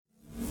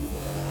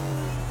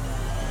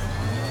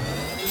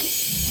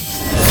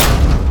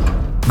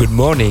Good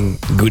morning,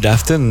 good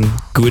afternoon,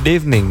 good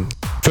evening.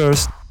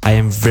 First, I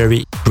am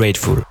very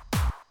grateful.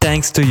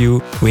 Thanks to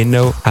you, we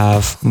now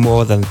have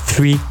more than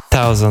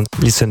 3,000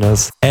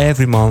 listeners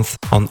every month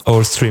on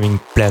all streaming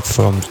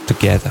platforms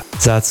together.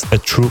 That's a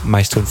true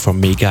milestone for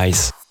me,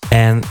 guys.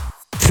 And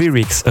 3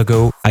 weeks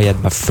ago, I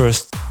had my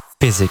first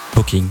physic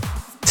booking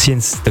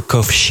since the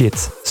cough shit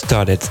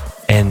started,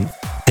 and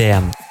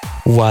damn,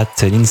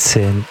 what an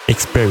insane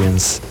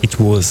experience it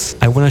was.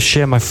 I wanna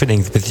share my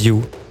feelings with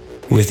you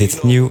with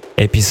its new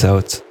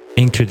episode,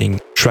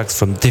 including tracks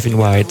from Devin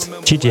White,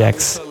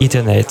 TDX,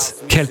 Ethernet,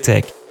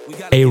 Keltec,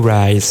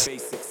 A-Rise,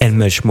 and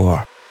much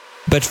more.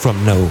 But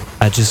from now,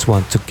 I just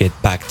want to get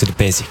back to the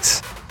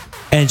basics.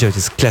 Enjoy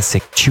this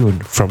classic tune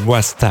from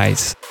Wild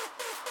Styles.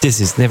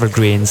 This is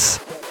Nevergreens,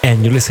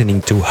 and you're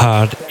listening to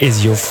Hard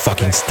Is Your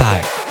Fucking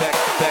Style.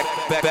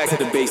 Back to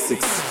the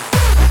basics.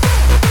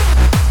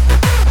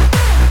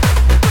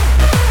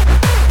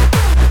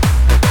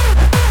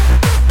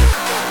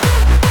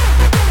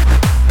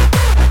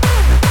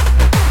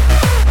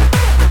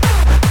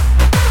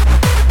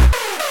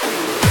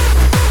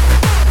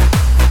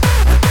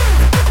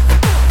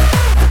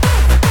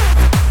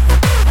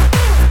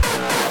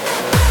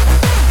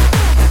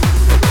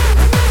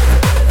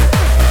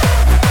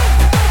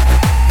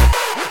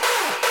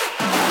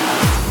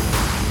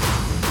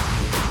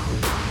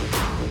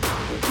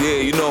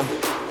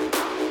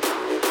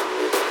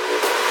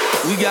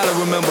 We gotta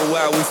remember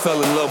why we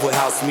fell in love with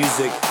house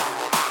music.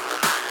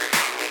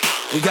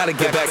 We gotta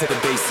get back to the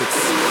basics.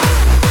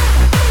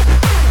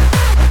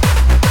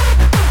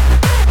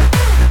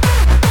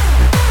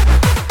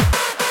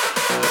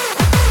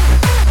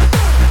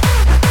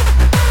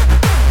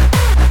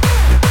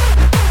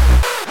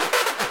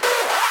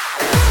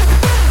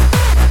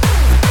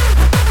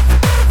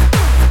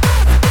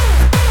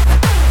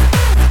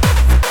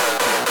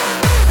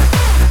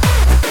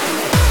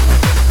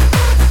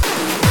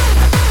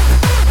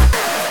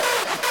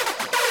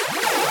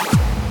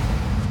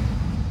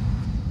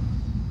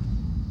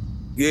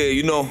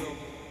 Yeah,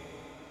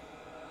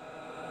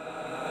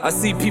 I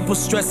see people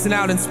stressing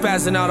out and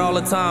spazzing out all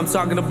the time,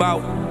 talking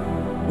about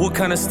what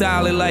kind of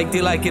style they like.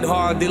 They like it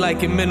hard, they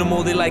like it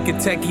minimal, they like it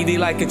techie, they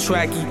like it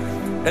tracky.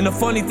 And the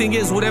funny thing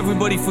is, what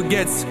everybody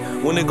forgets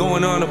when they're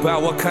going on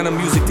about what kind of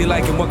music they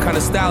like and what kind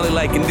of style they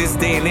like in this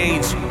day and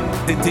age,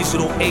 the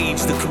digital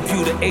age, the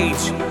computer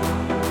age,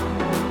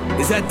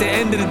 is at the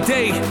end of the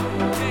day,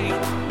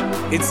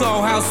 it's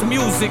all house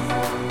music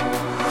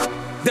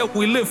that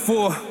we live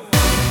for.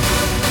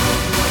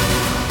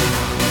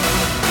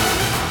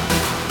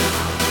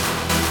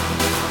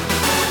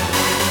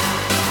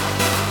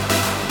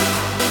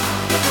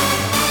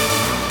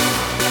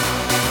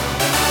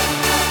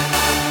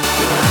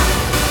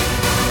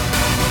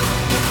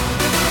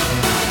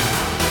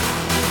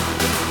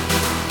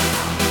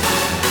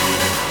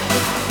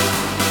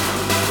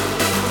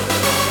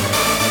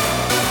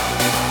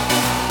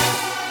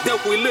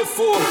 We live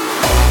for.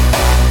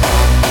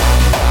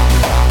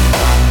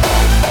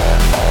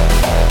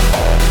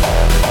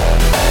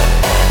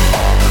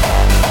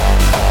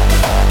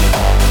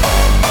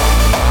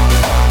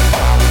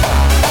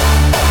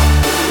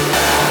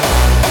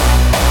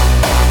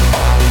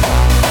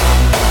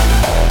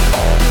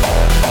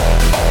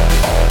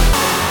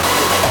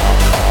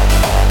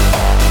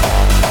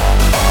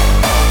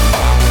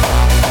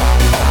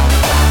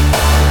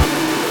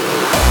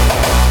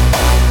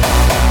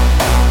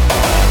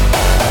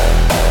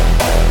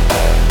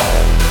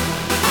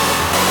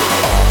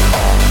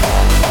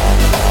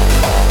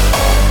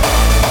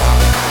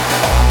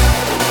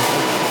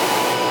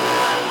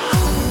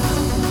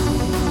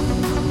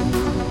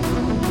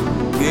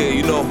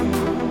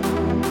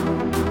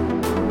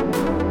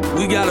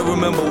 We gotta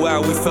remember why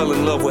we fell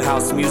in love with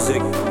house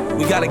music.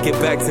 We gotta get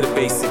back to the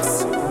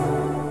basics.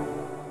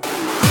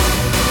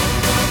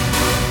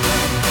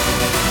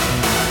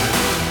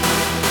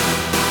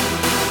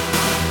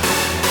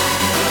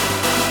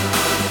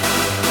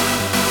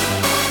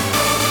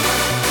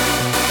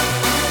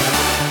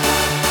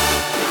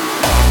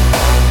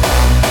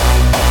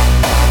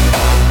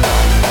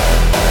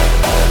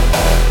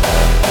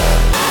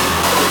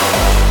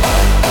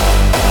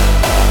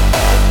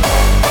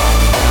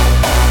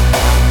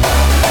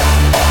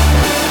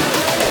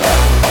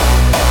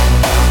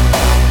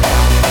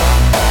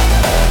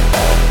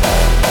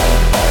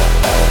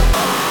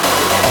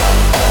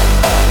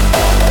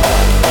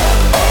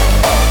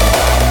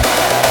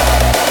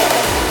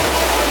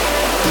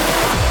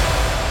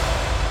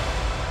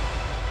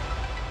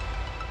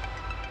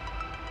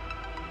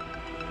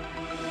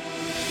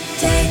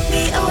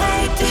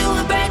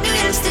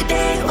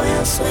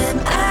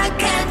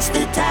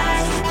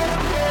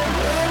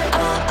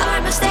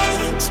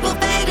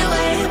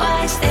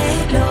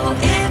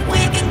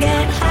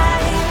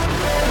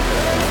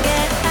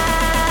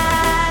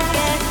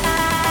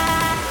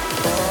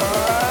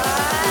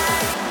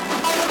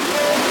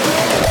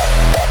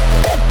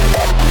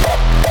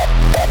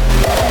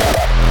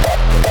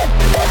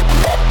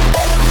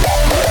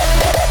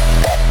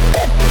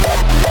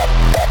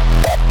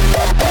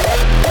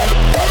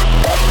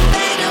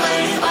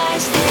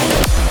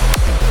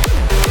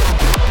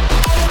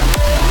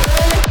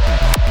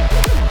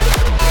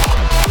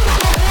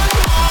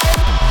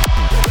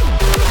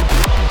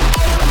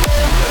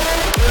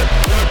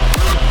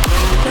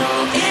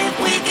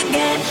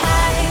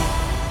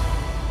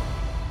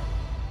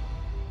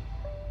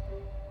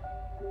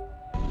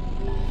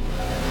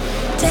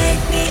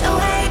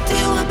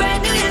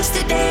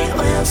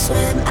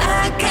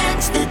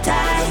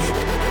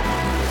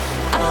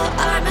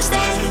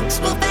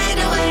 mistakes will fade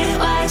away.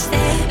 Why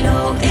stay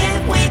low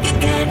if we can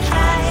get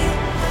high?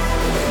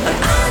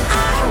 We're on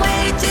our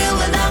way to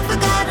a long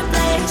forgotten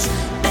place,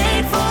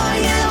 made for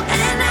you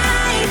and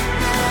I.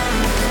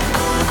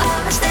 All our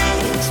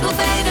mistakes will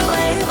fade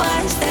away. Why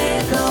stay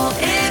low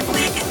if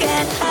we can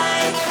get high?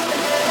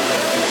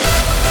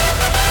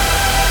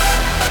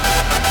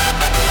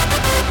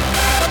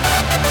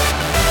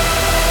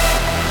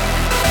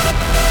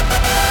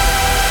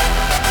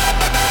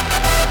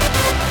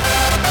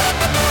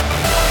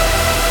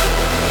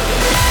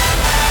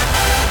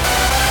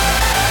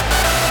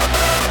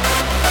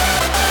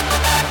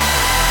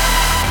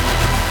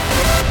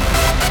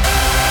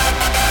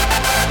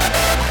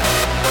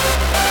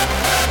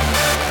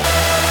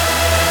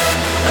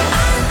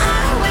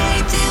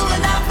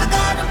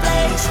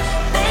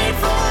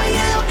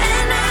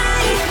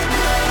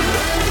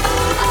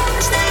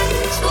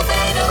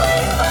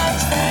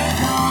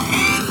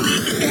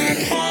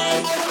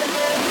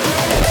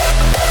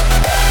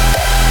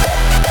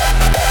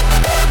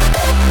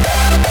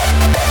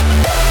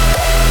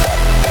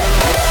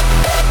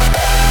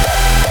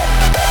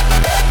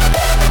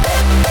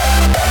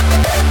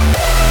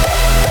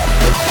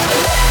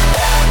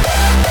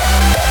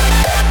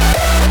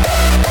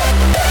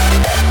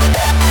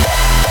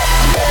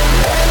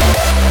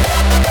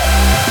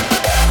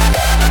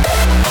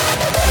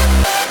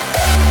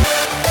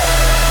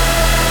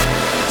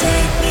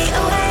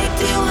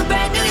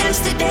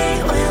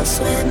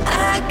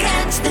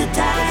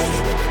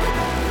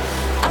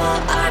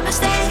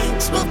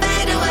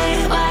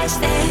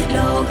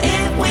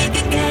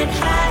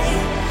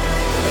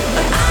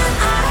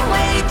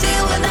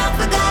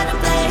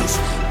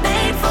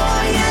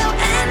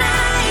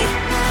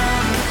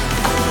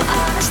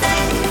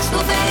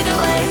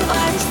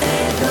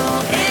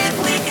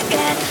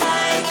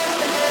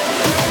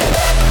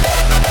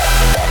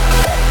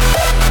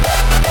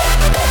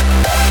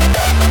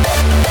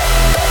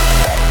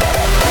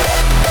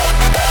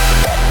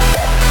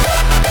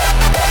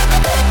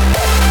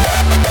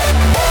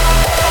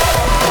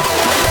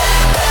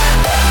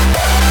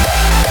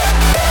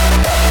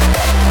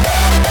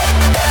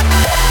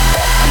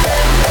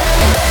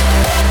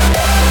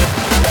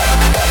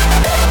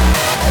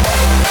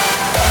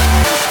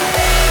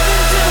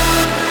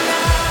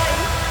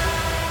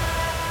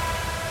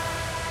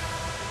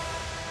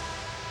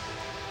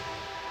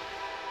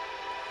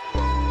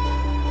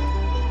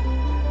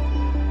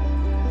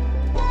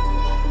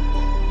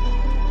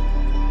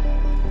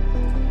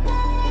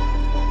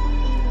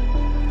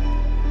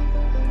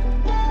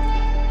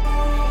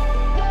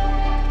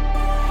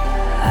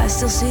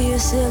 still see your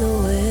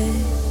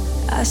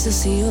silhouette. I still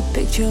see your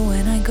picture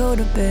when I go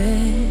to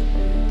bed.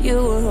 You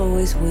were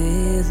always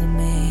with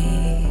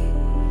me.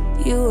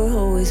 You were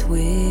always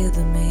with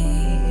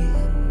me.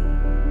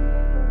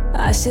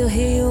 I still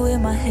hear you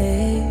in my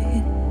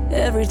head.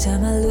 Every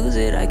time I lose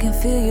it, I can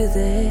feel you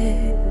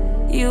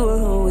there. You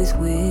were always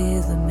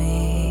with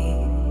me.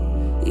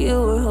 You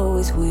were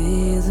always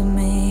with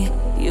me.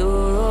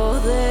 You're all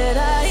that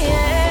I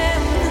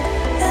am.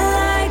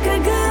 Like a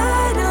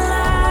guiding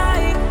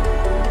light,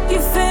 you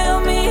fill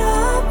me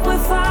up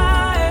with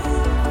fire.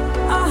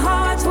 Our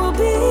hearts will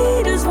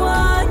beat as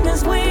one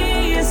as we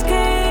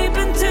escape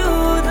into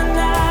the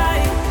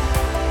night.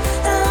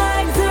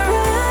 Like the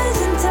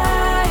rising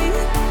tide,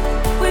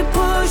 we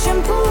push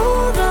and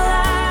pull the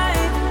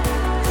line.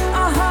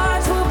 Our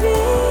hearts will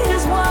beat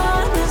as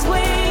one as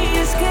we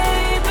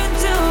escape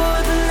into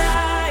the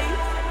night.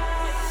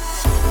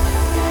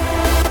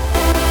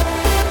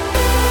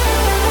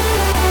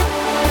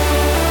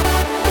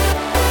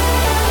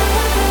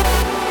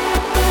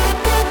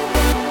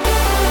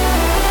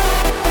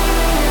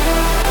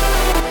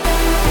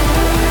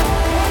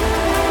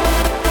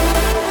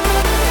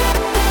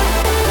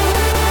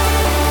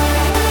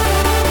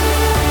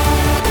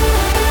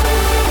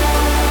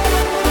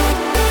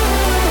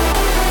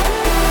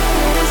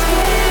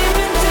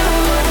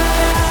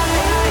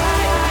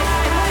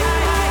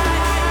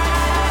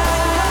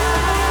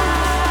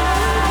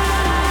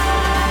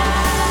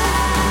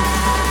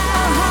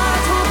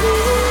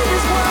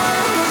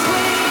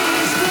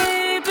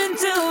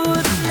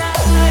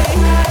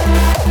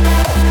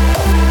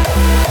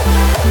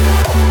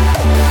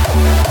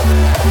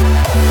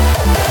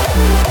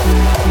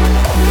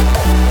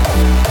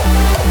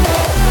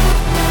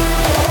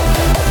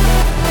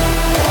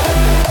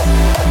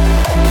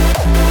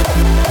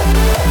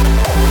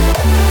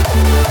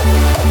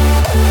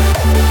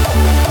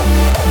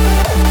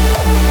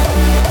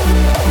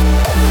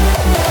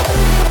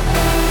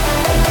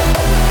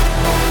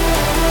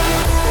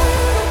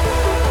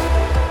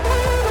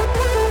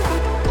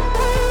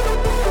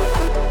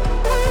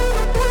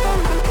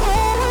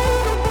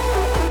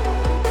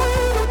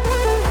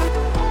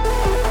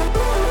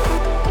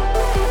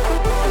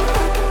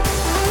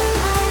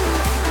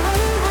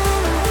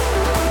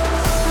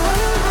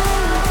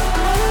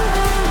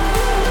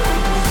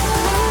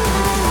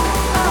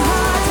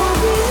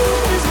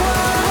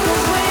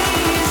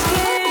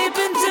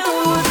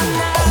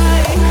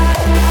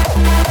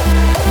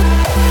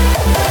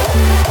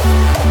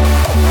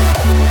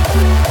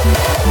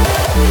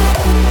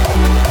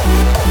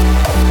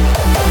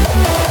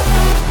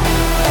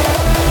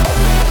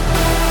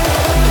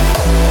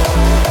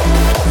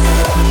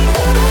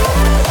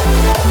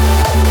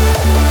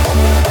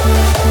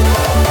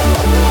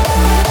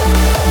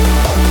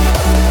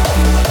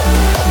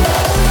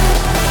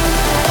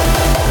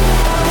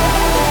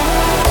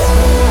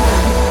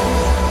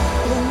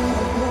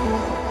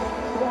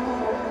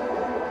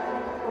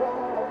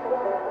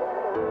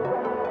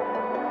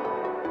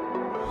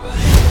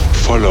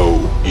 follow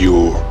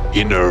your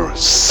inner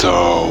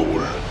soul.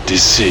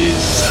 This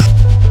is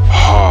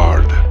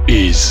Hard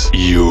is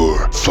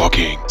your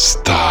fucking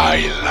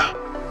style.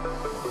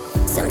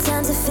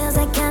 Sometimes it feels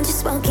like I'm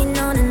just walking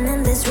on an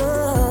endless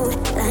road,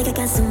 like I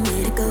got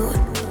somewhere to go.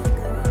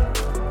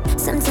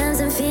 Sometimes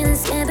I'm feeling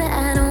scared, but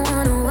I don't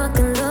wanna walk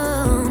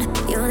alone.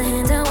 You're the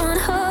hand I wanna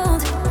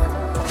hold,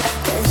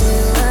 'cause you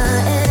are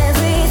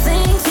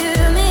everything to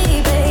me,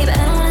 babe.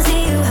 I don't wanna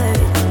see you hurt.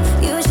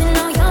 You should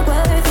know your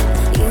worth.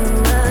 You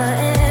are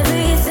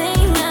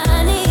everything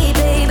I need,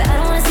 babe. I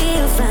don't wanna see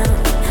you frown.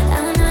 I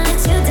wanna let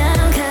you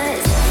down,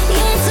 'cause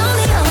it's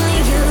only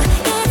you.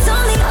 It's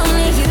only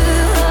you.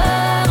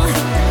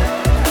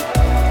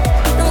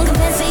 No one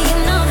compares to you,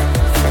 no.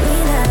 Let me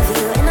love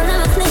you, and I'll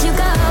never let you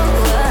go.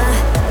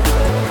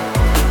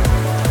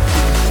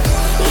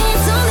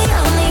 It's only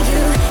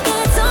you.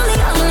 It's only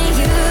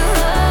you.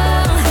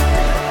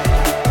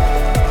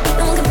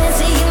 No one compares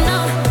to you, no.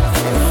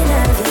 Let me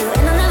love you,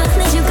 and I'll never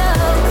let you go.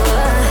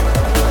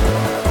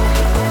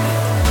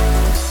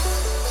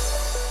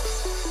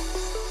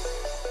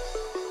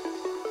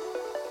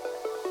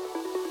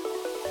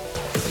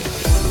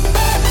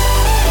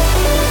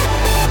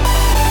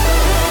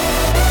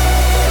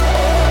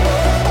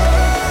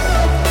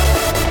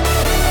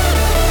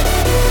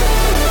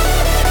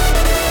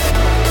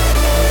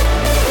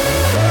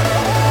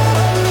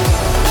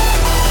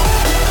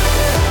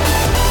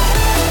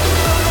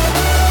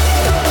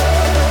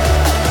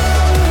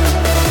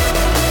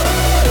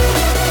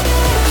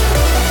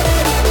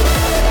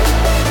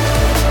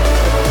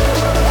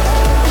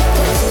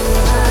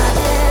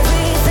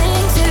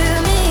 Everything to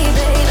me,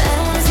 babe. I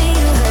don't wanna see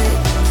you hurt.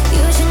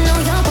 You should know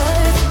your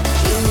worth.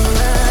 You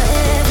are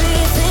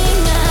everything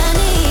I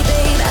need,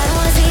 babe. I don't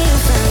wanna see you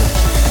frown.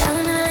 I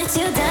wanna let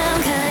you down,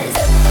 'cause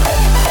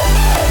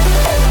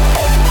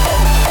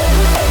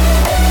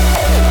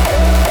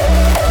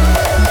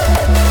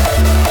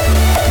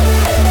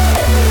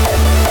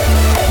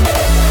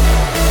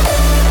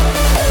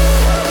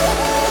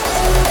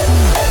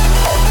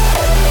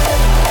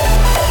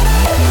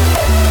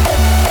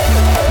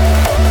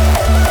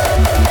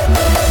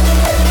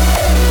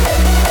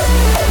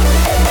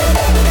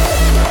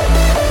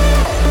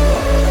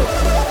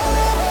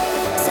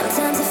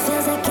sometimes it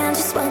feels like I'm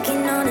just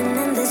walking on an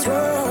endless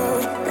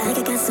road, like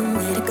I got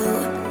somewhere to go.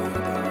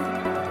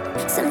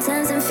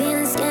 Sometimes I'm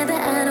feeling scared,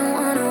 but I don't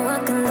wanna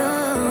walk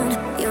alone.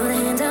 You're the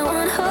hand I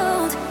wanna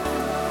hold,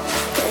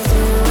 'cause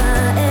you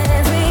are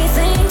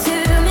everything to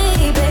me,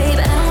 babe.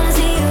 I don't wanna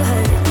see you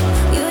hurt.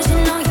 You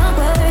should know your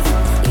worth.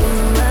 You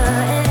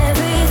are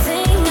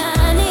everything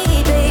I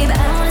need, babe.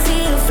 I don't wanna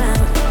see you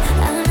frown.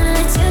 I wanna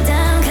let you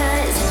down,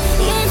 'cause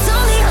it's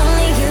only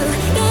you.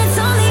 It's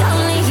only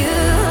you.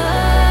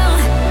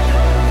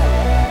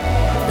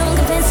 No one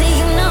compares to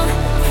you, no.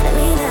 Let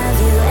me love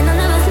you, and I'll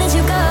never let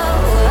you go.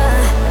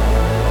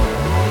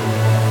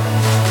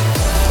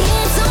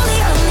 It's only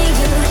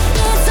you.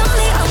 It's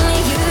only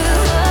you.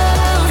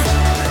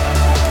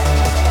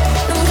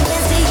 No one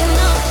compares to you,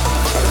 no.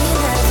 Let me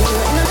love you,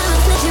 and I'll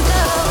never let you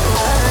go.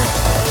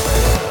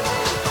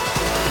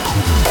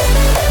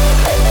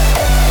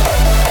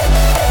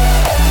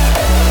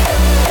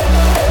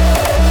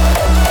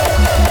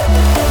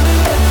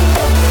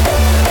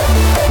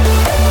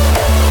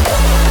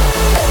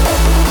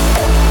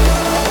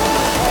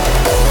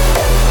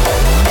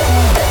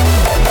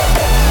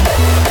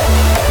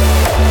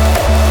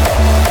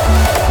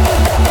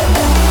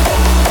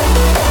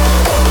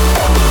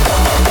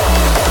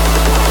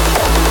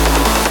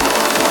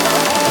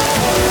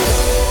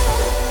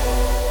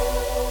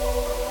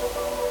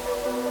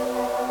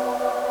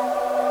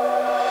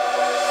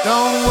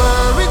 Don't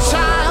worry,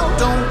 child,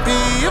 don't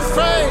be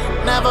afraid.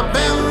 Never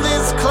been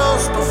this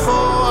close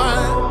before.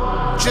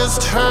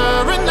 Just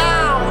hurry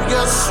now,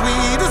 your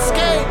sweet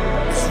escape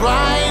is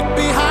right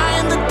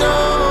behind the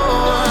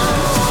door.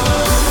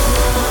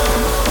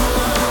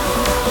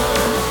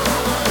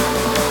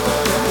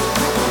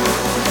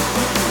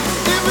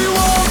 If you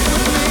walk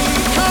with me,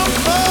 come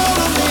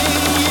follow me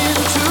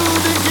into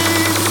the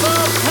gates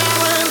of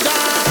paradise.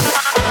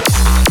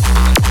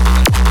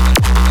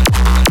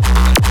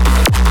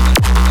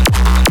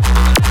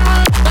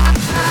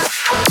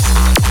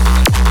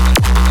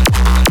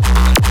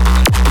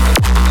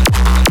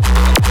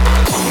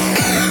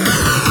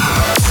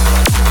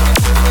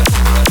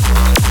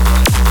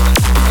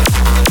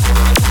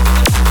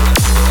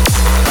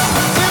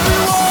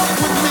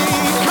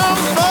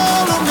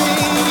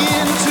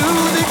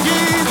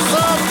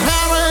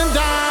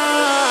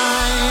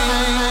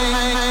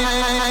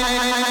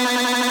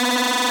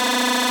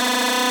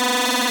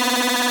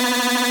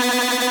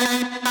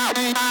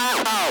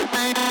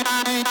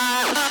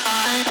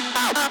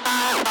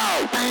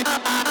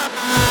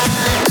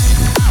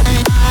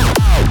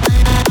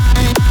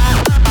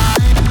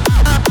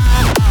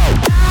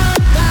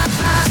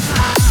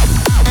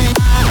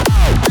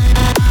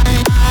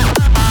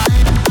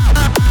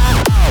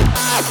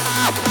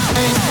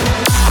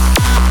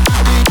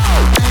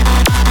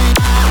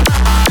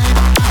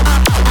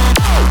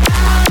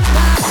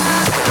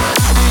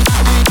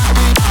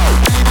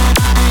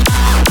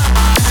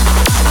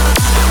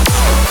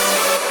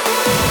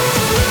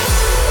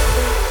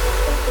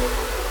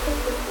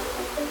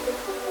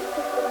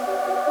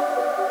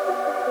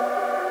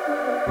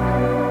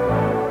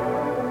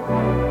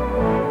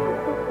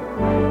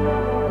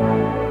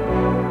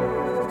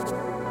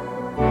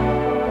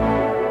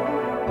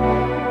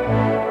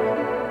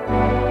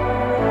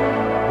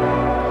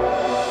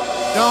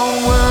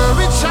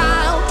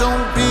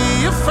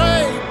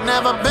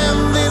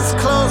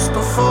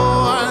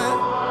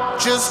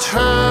 Just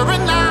her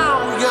and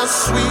now your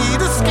sweet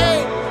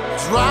escape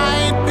is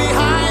right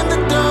behind the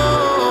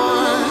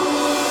door.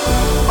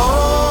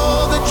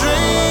 All the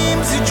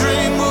dreams you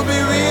dream will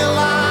be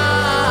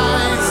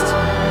realized.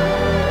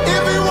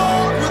 If you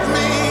walk with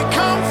me,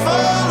 come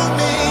follow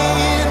me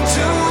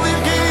into the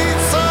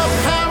gates of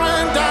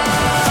paradise.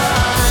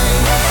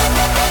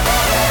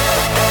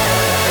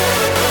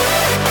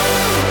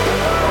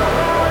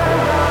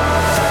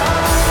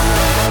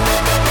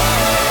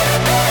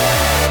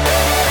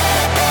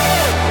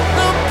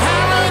 The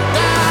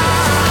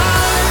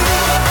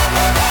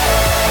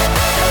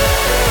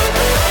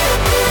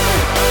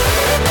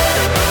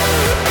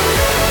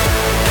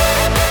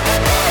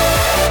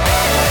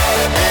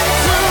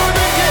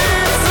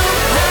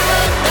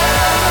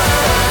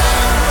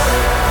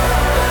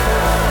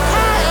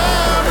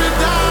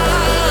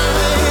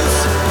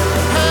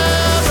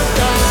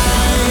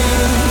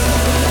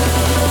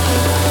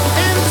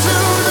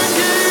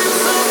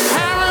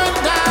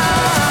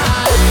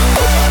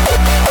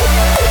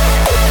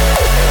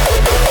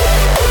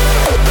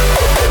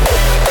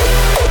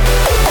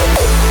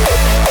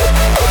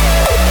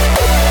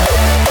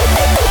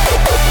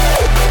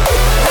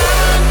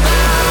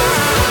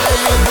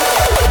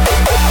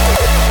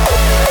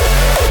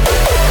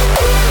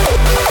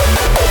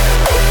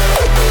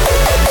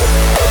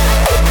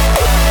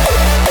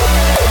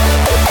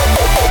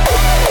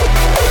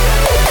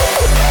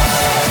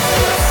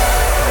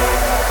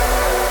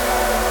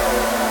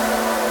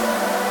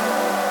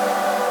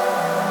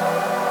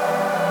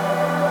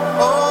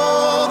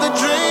All the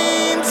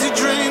dreams you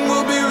dream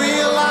will be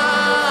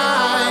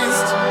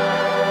realized.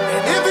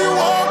 And if you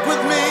walk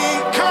with me,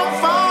 come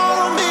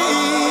follow me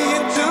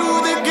into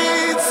the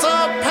gates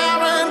of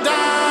paradise.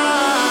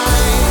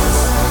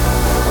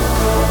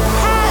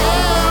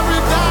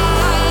 Paradise,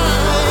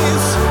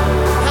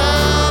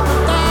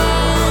 paradise.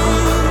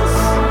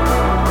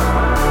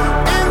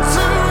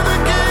 Into the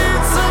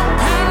gates of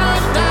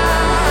paradise.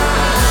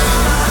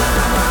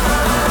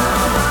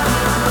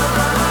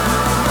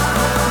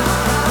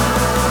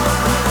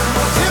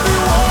 If you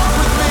walk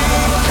with me,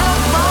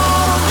 come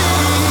follow me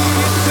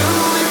to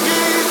the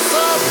gates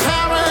of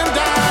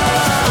paradise.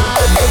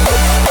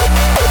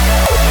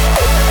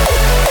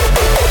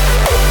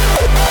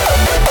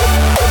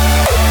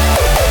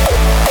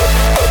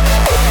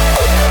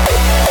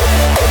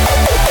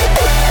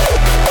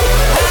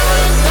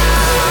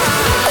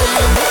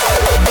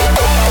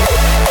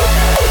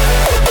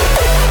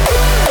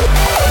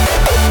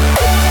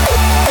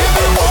 If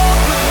you walk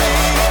with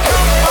me,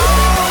 come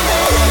follow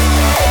me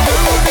to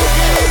the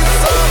gates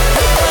of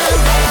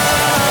paradise.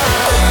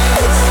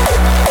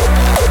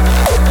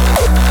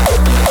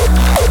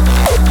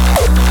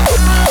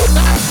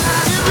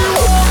 If you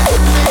walk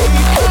with me,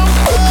 come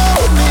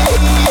follow me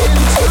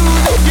into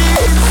the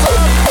gates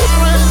of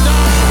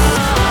paradise.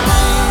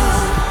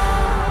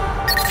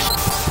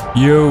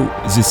 Yo,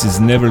 this is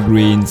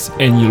Nevergreens,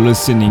 and you're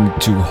listening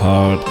to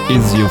Hard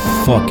Is Your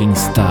Fucking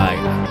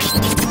Style.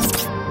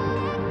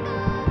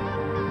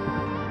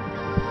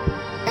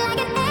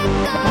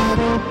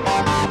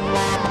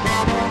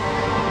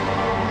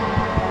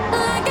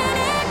 Like an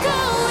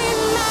echo in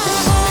my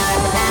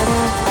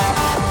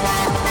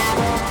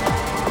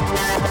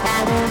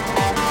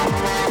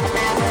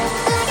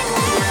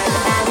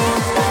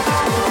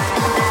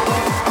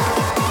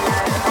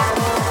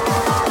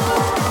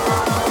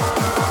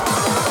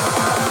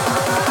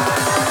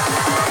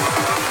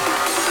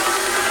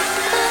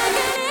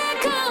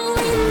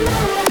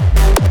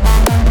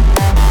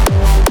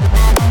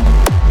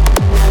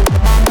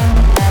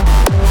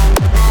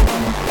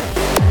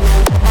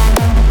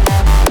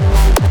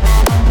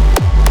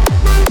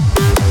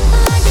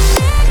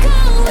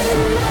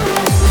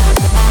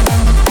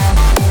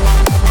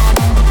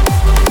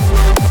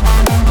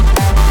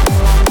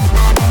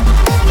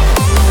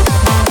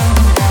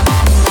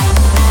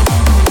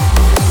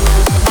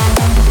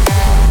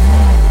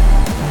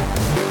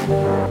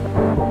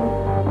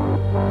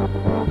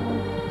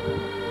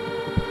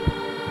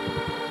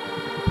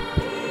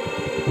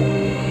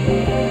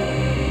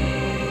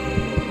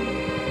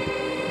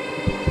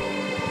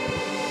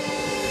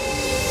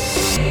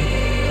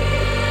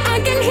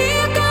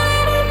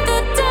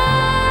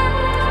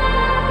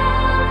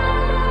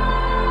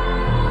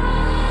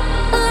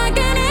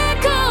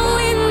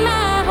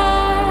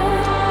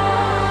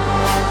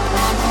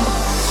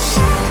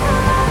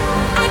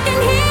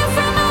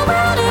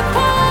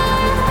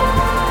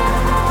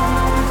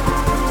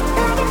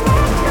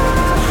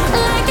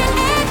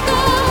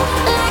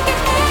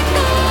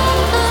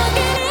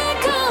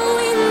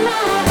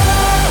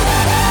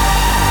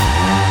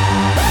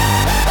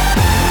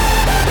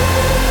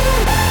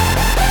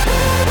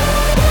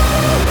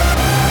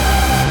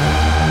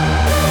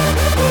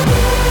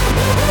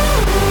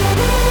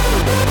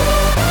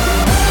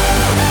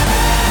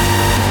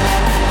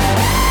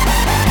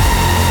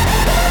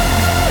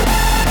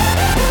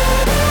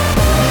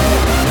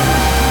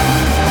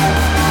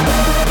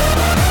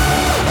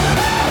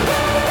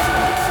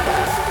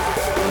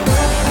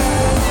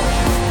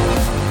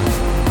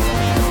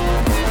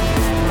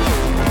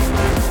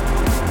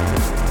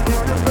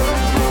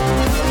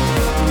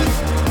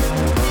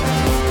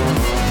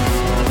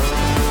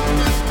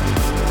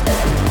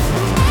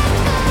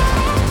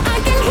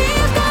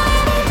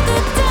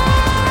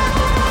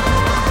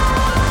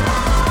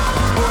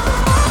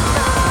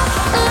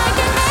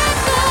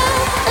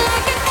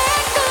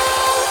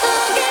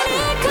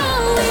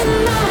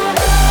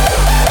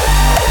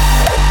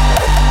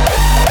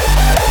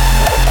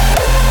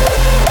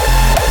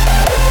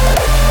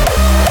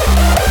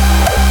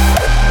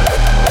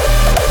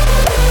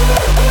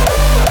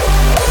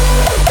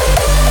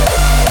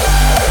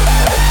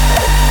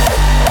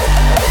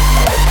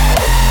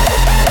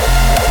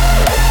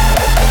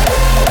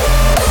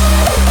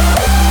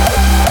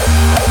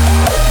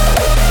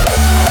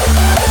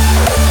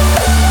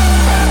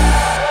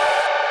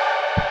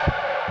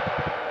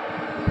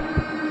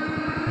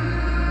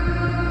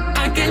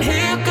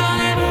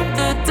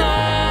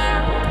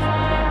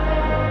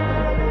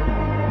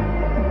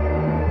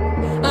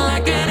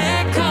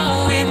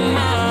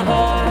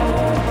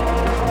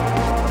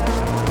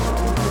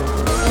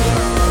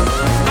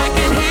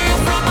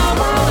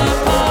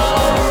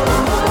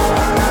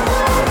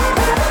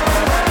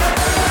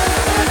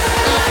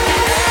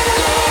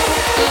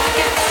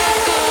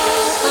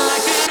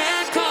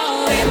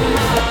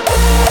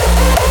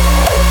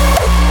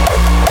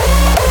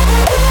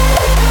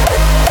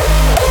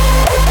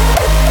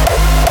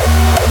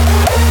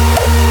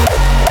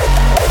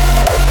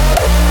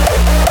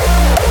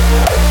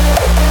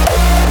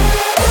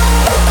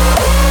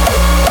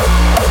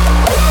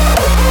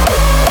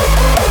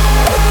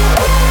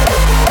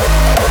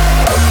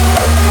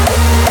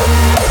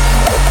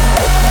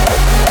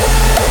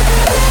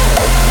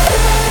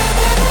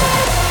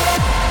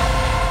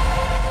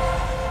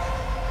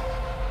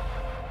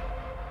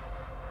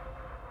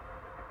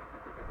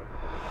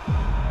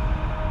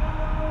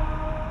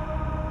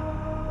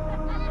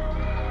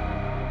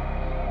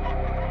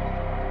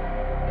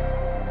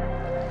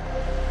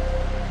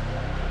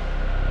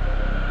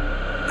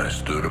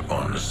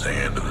upon the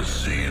sand of the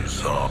sea and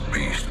saw a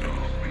beast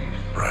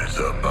rise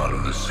up out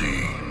of the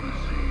sea.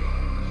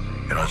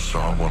 And I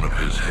saw one of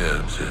his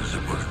heads as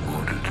it was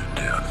wounded to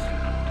death.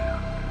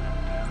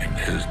 And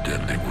his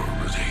deadly wound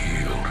was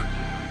healed,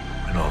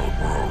 and all the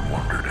world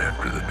wondered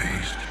after the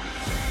beast.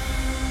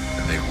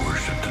 And they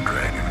worshipped the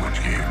dragon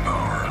which gave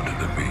power unto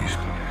the beast,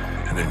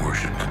 and they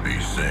worshipped the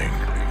beast, saying,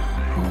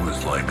 Who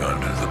is like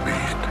unto the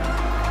beast?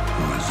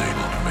 Who is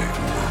able to make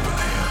war with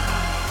him?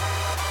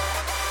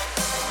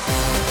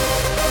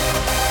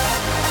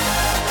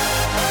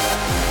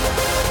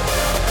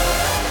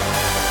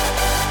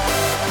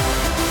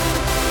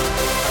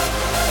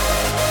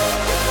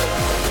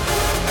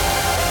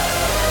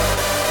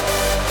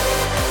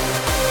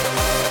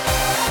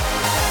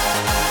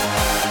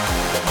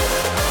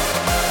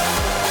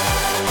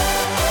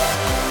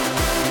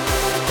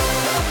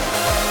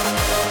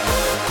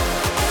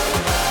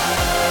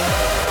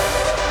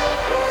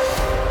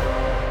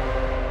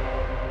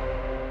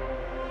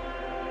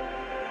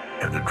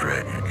 And the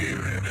dragon gave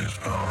him his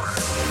power.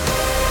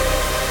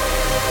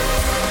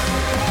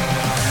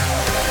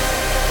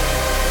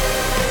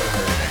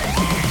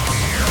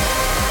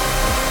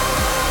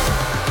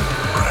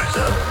 Rise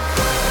up.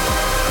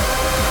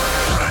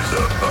 Rise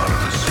up out of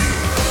the sea.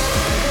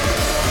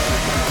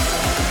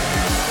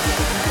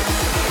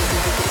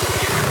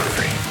 You're a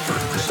faith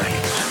of the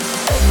saints.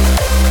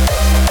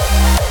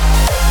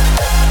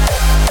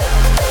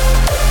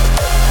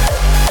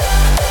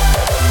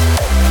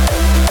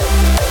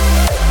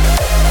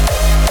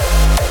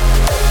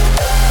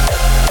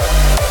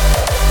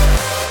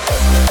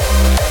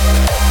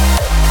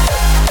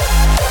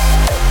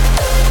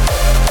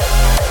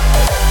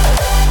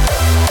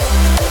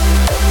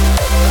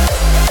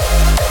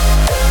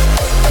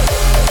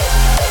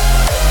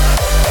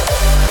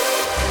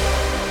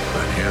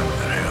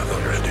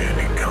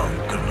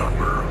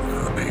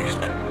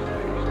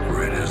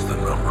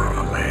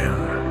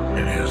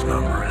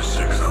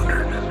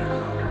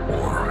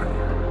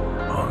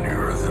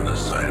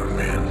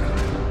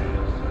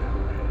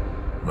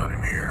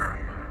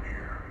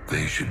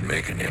 They should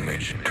make an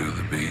image to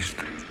the beast,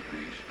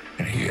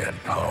 and he had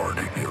power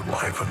to give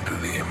life unto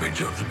the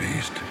image of the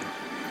beast.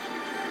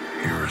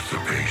 Here is the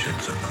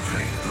patience and the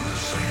faith of the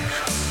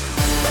saints.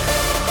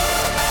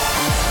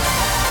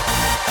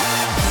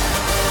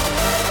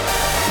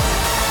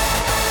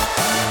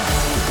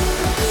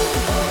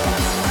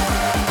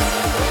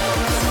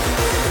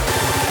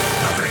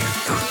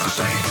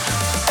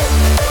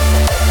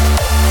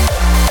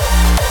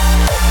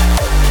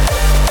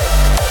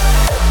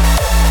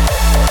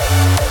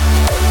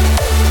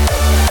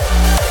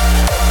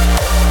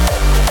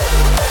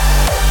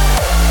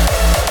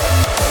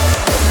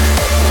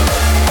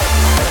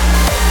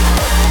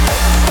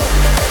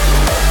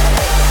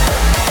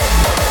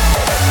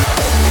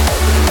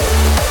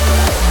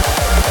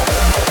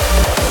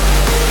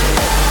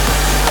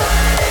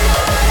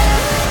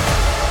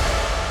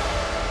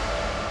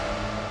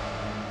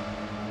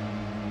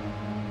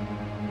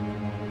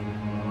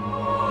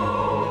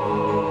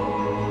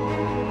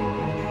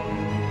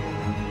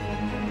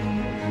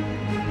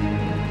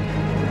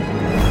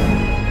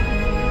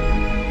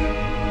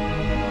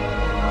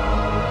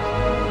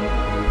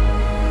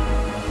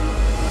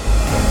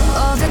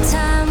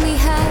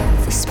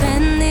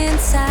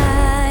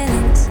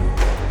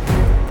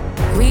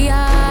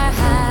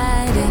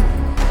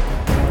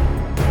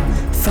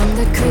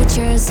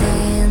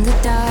 In the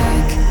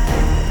dark,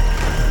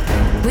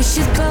 we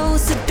should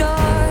close the door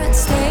and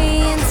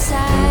stay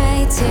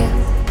inside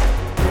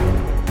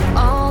till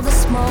all the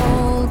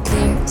smoke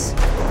clears.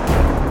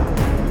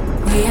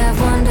 We have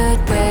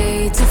wandered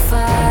way too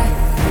far.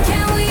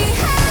 Can we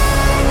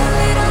hide a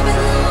little bit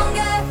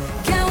longer?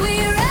 Can we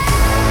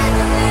ride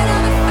a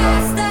little bit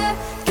faster?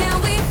 Can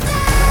we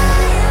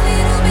fly a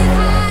little bit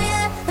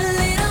higher? A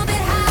little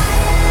bit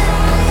higher?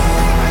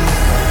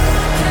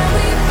 Can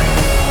we be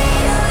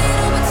a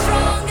little bit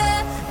stronger?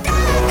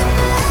 Darker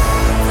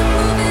nights are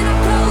moving up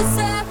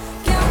closer.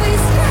 Can we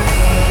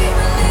scream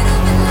a little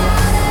bit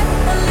louder?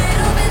 A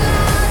little bit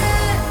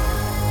louder?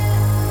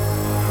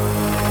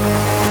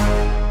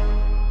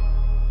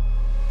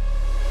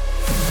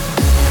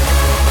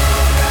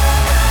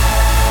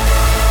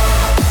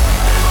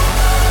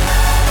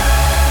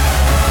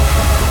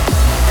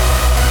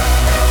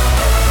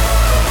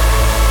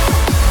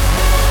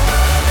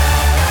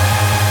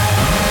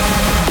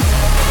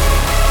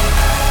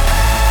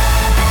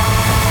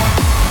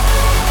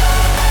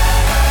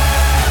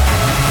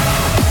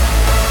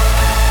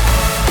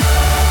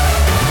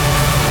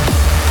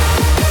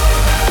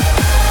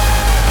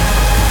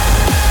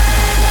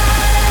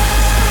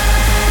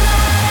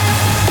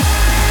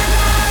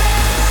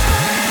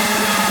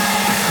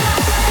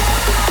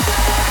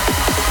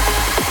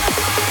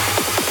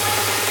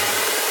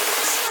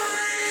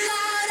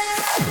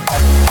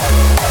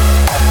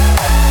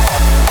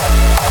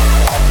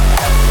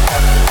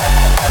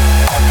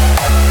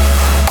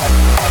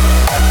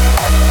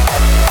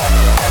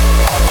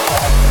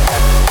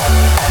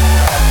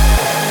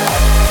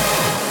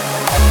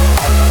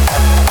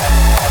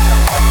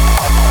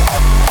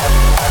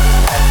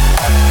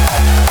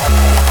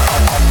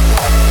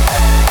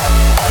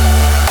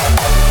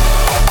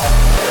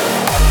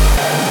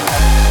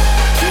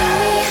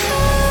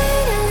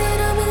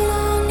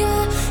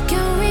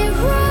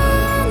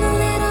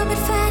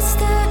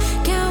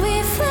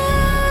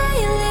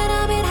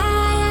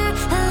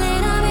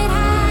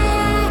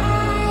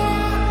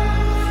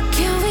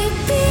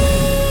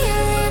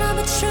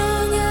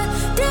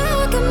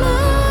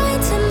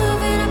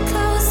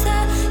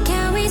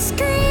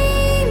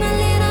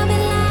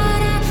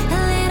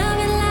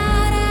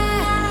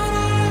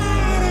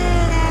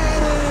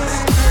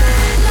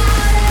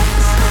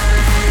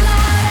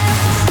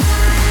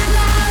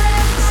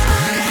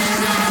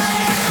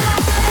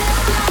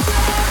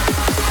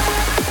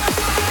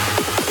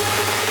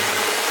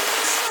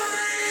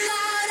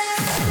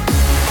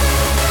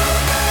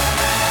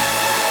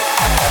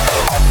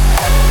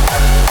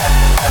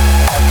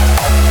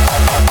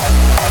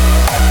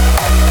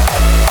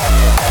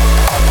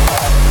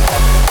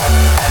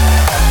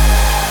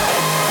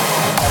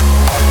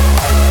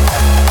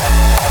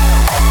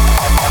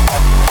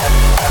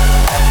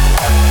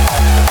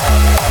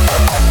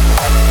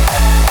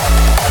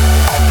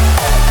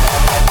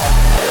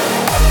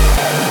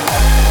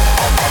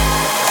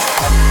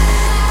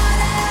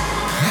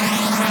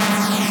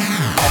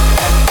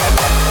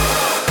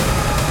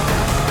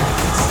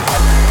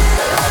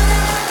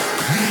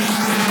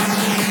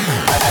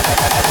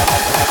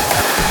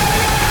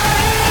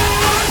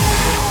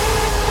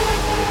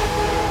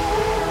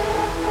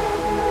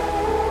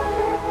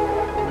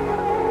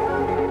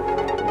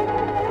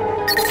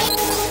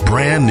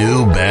 brand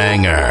new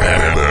banger.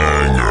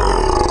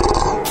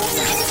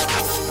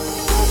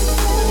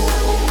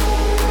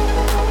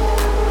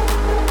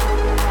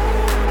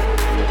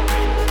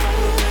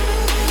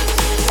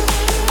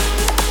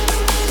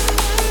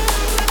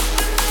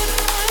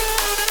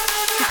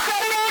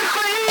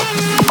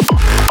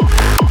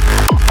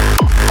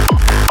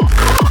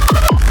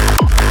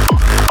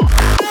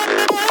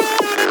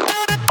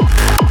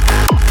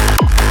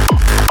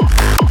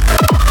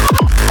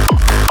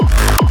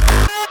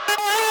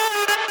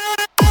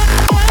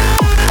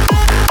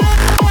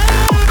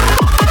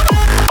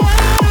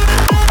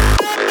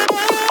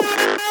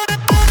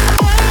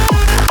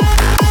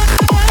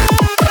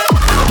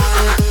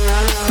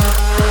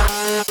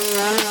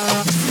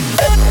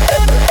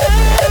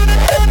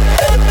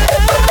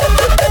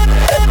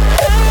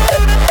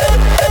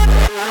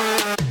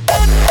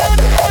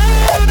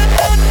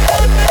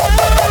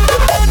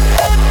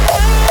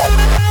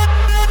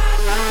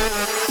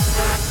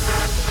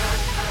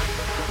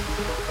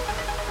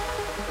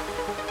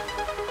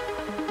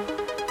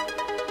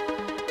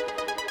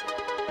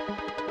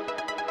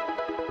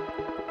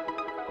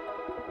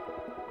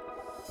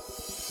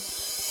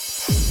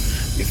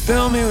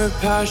 Fill me with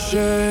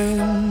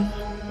passion,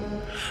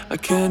 a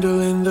candle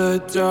in the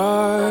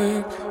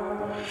dark,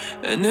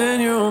 and in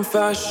your own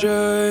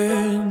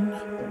fashion,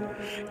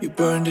 you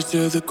burned it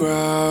to the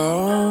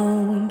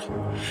ground.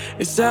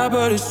 It's sad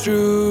but it's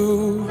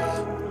true,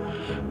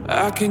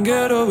 I can't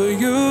get over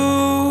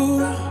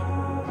you.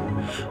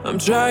 I'm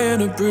trying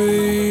to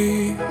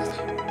breathe,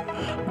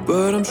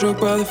 but I'm struck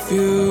by the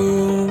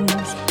fumes.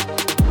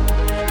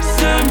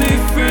 Set me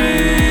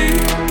free,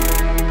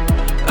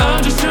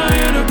 I'm just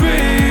trying to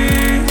breathe.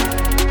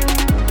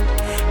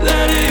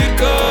 Let it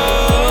go,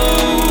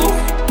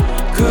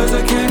 'cause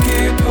I can't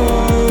keep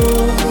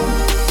hold.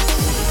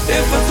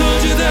 If I told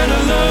you that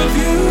I love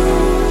you,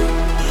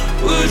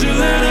 would you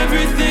let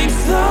everything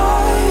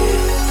slide?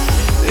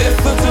 If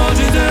I told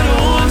you that I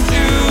want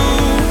you,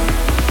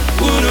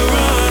 would I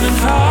run and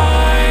hide?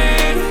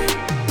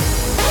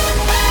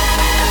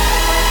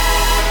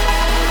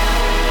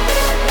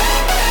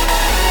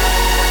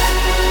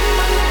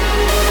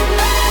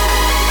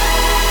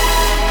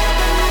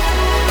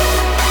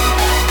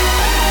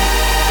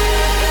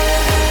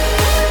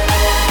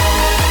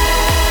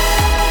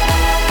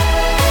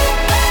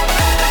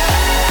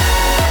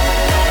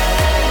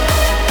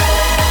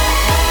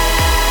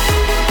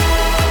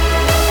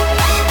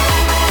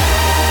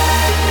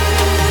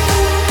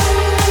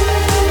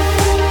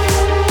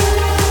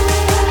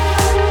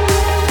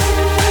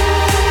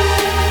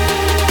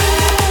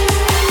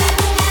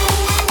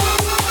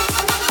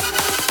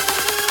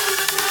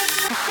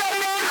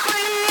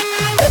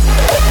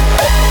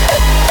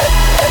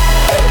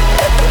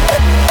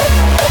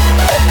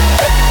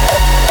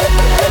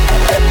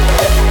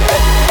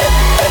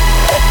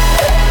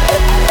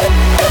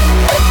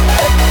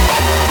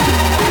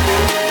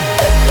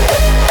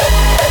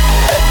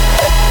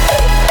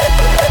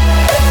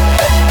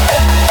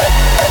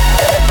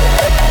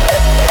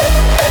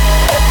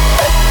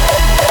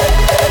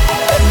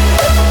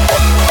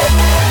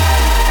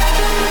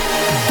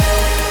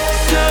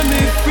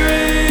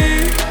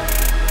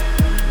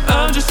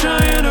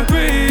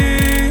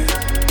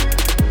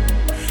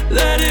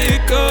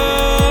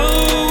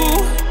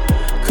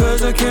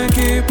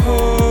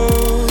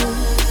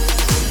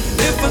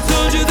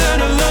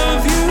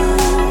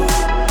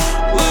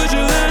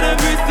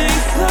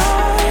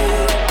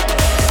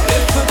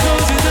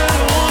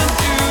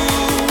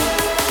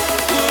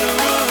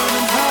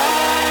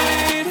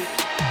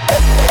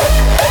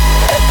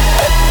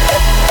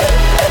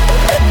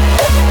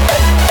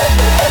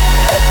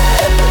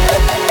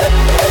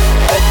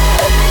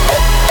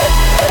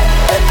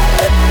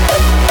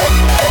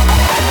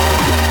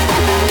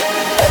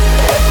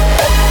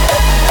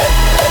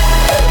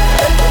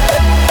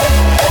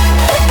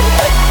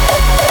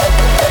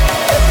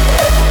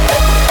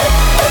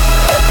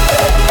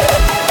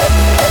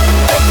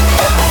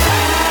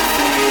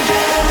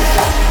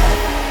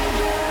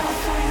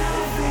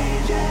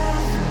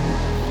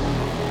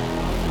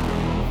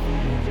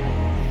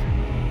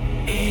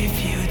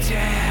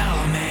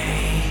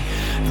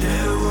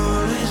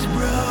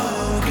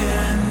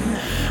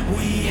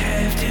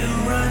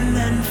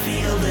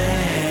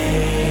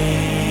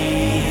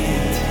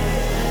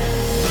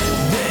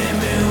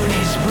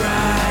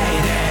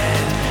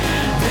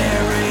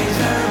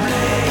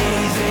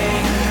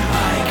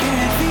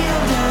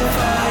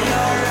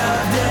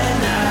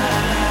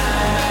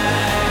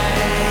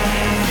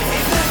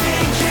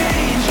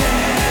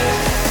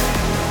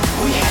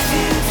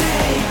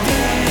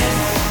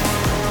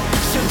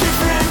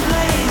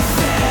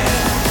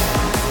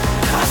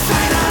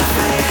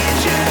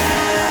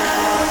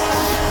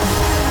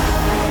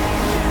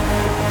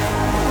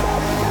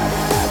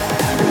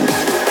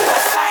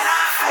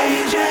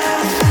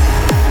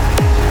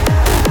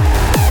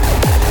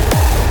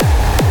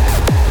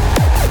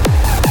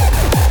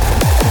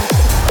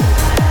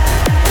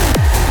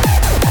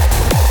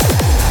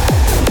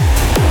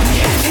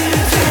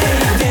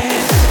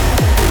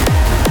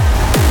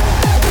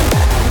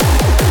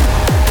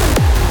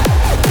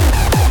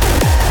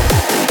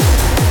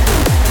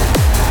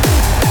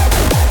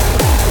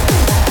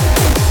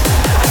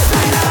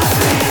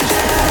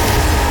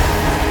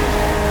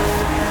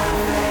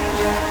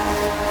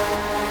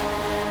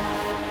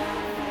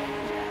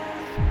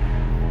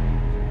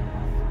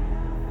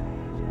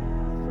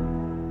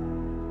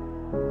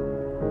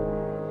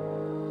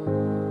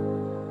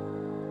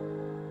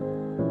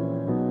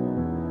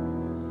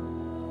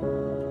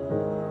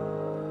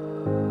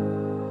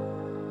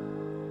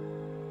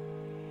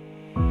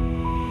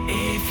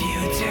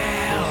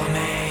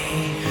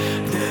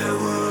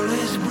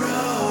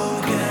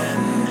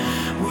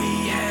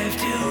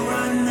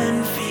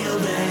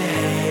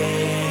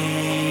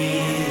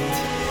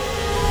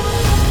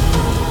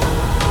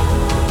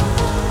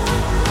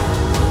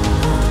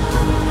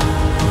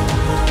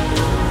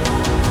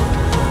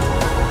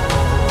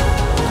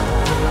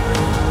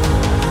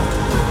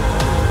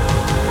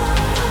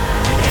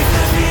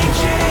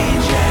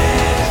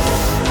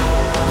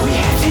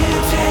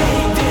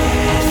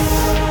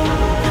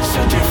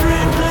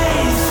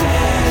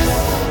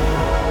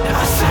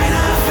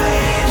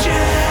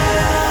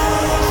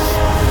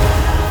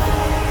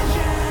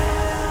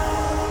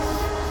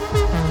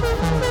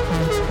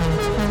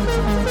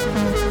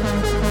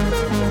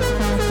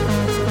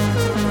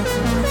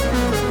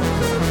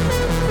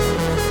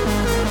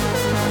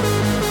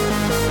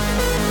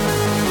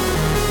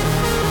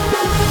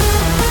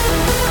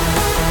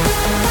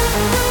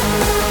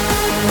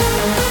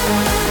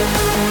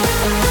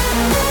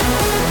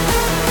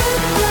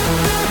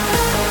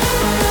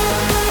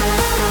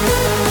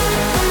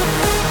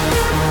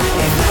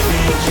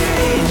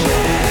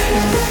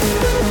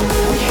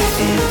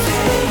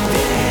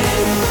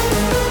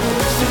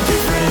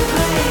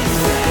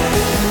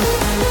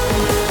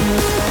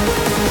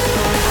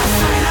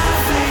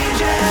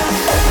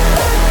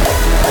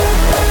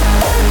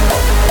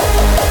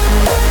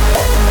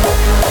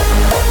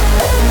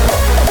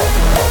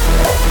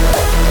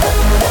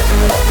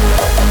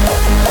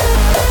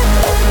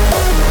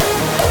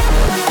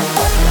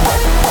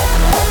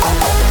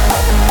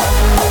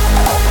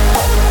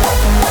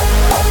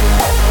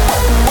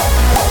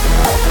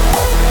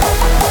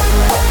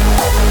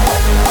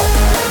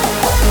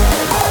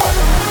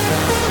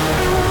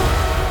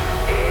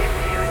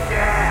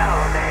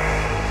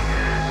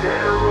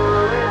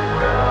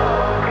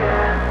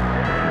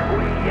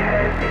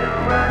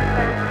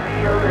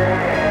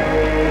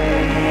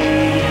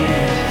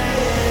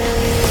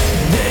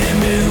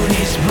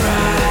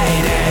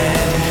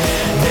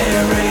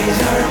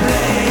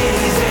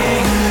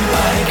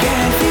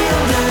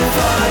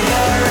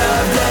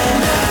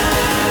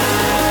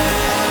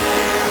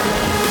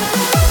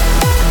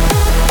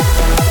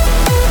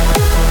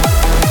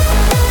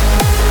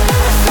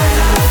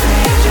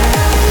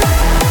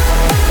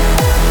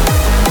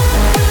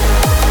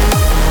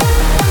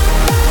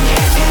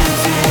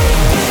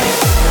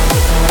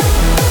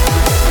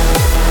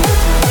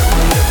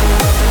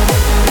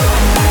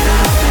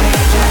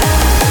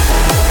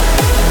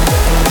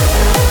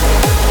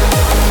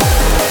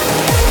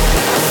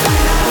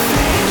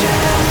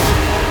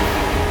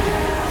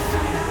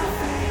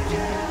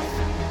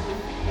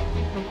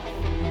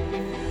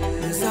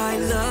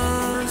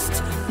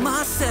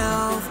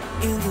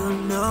 myself in the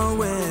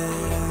nowhere.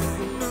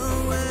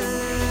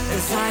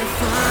 As I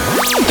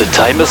find The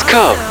time has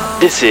come.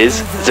 This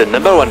is the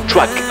number one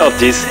track of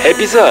this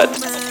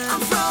episode.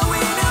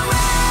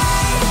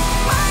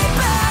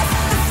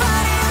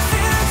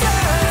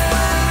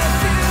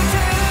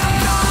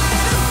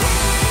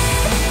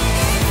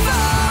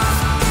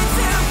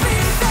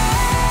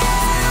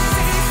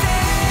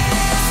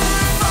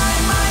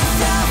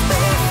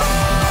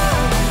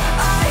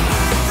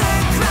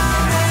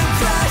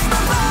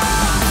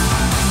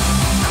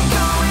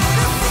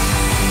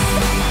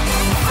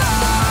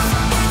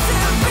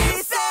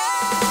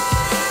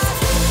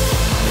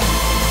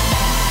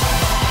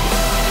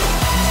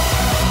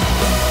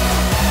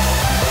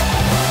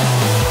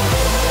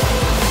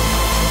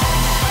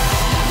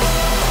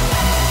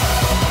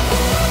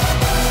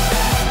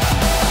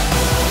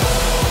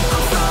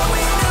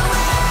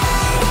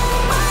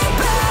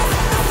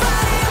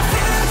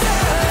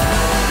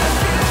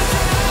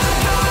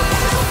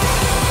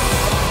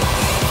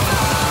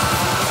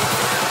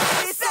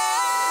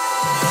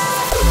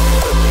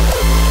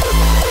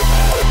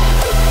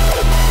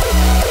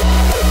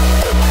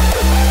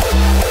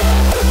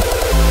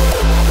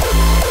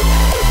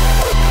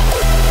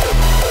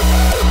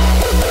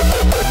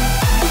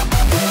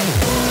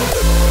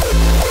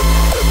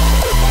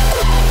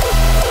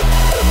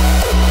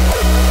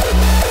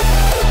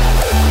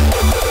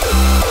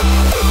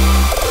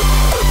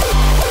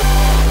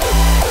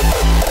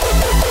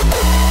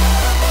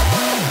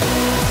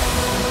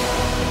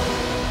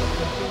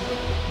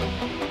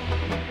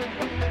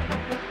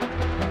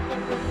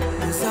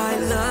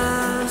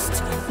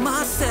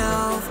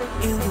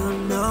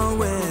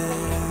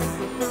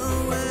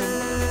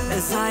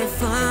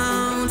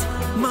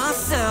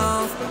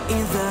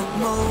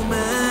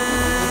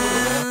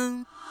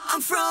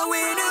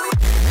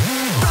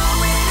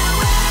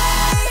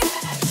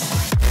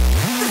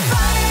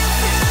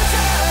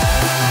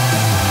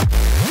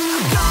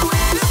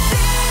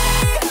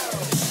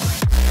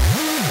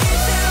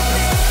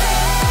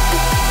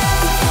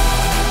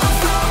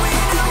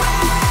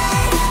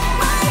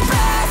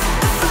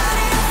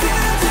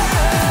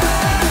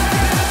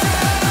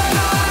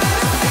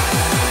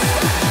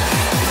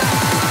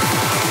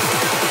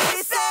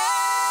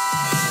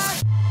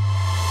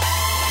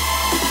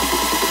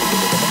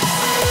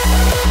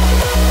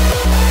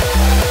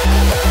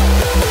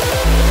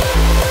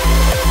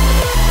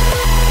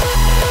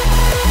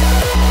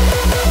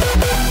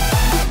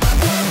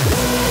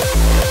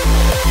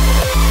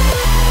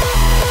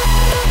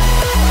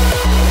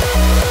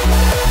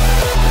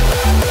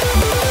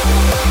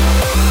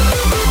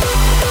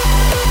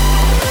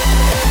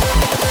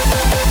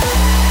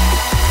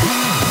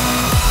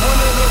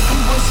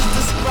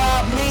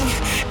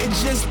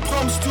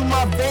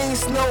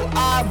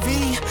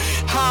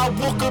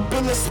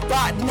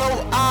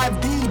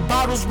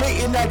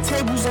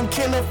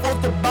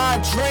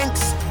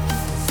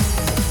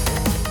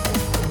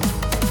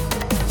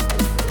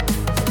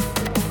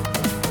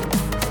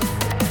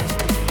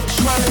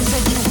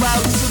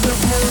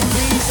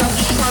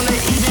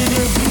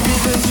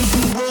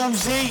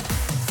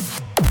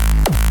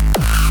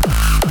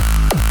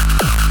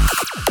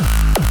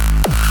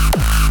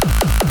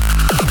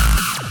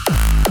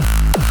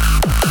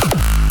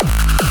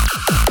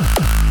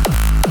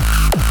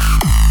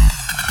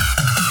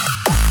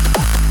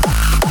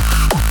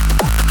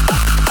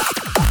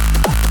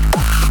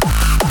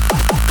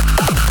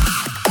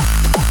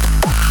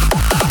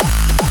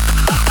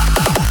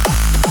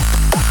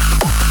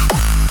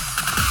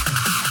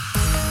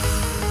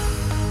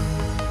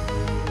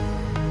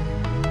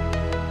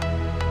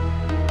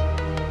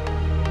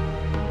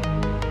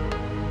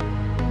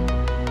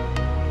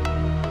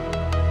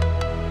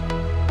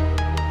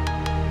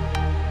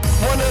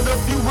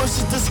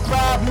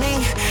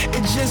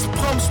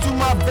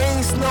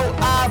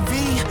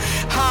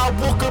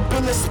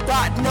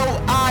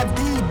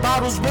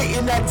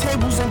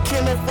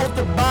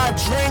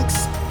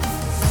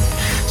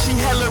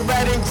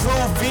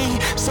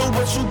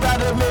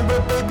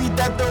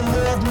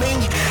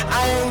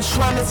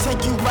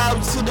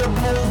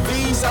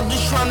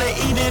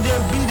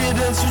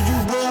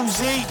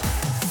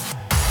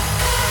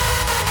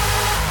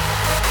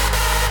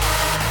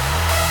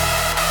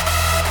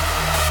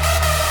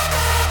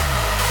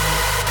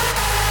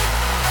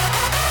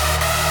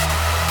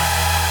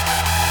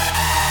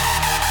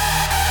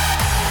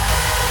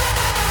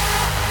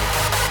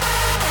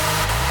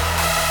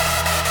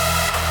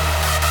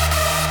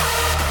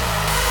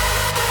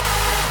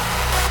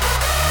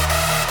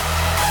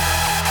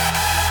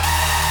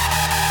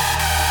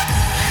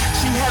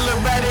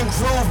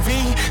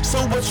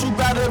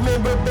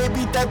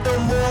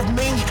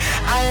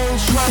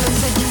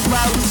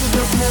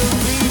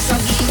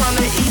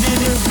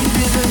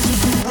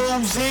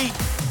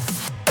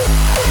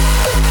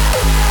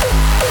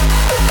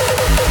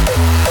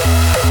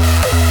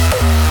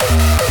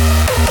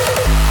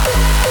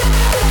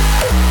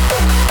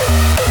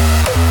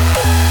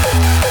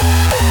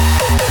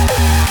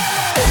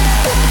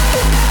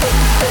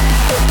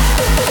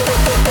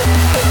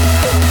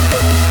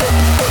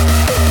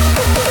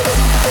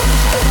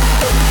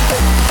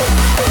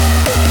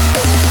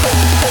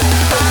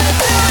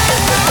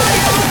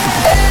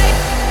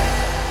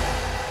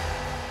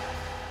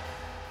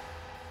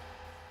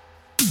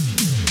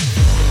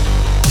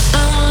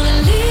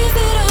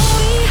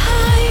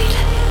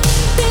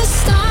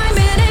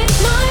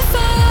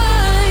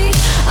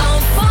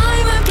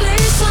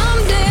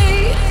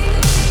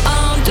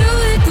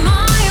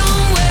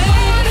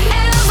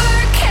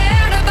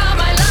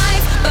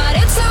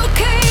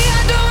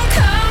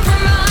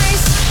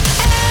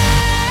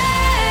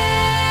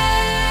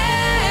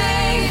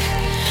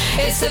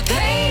 the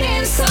pain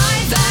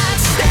inside that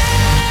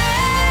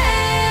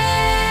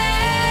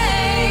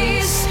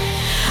stays.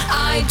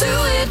 I do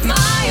it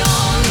my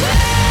own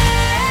way.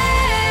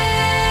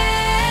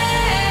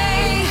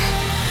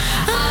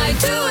 I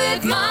do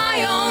it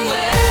my own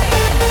way.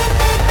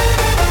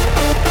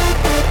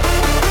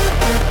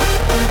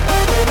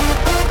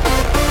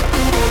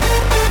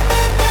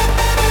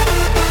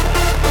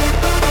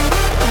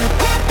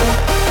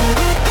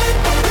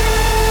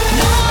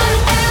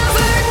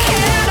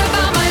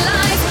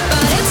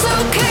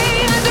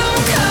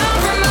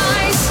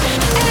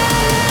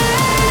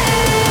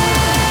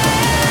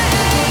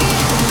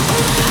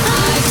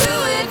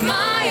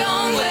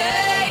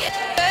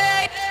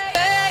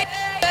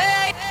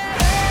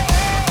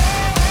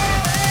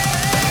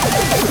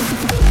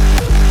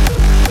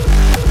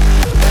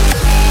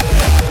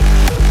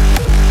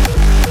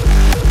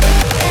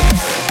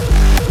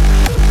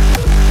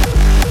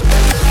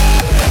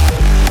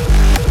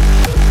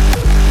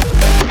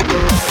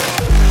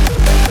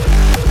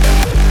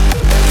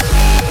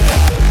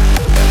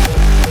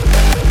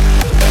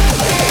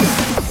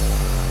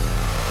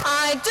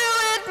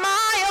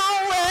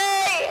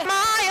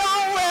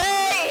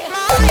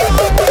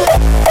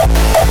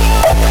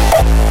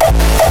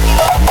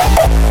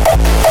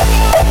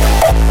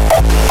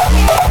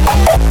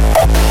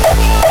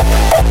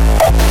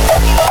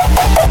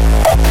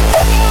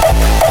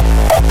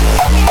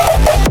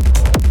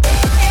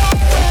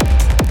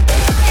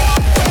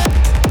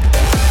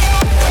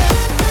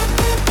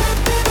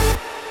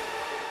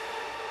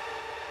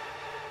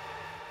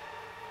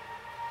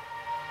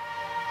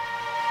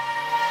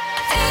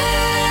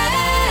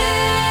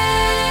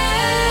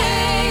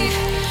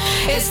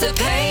 It's the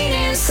pain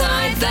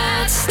inside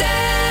that stays.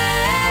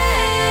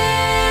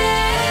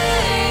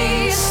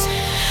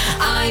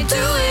 I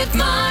do it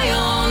my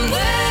own way.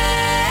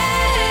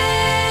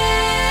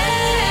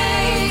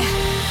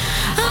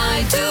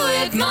 I do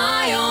it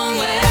my own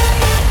way.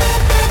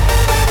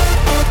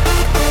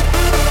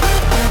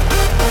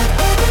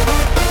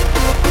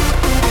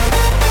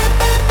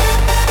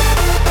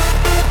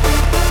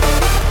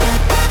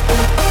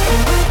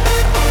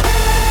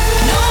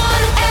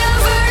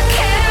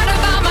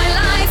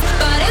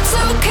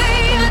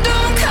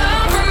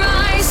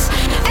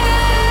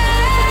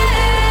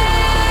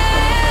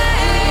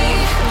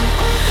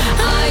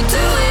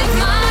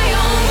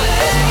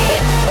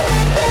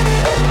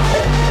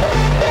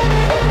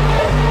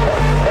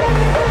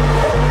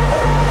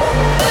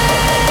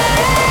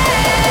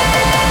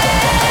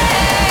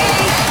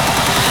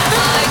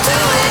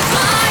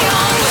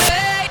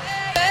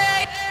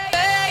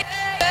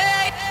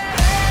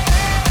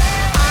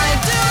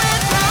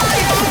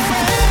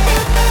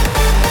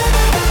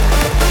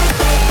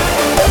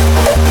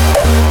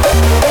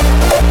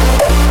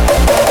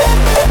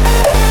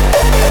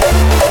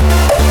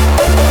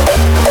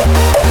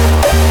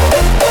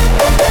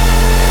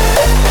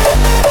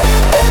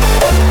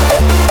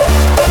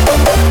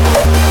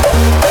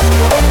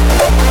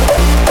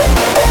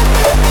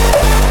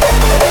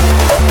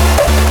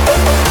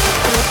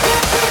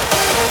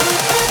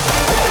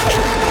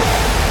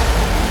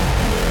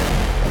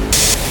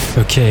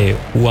 Okay,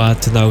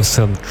 what an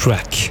awesome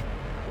track.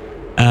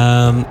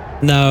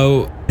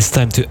 Now it's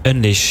time to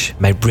unleash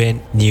my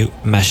brand new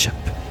mashup.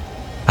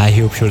 I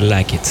hope you'll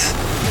like it.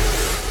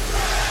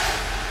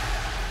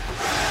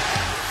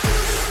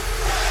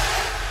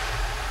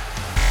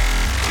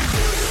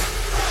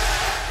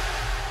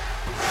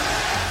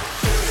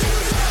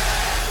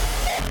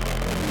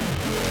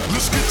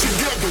 Let's get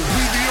together,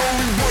 we the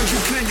only ones who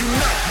can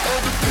unite.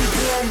 All the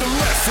people on the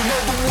left and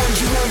all the ones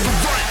who on the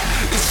right.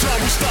 It's time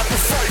we stop the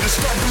fight and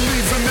start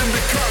believing in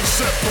the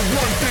concept. The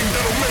one thing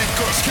that'll make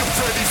us get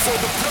ready for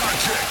the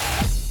project.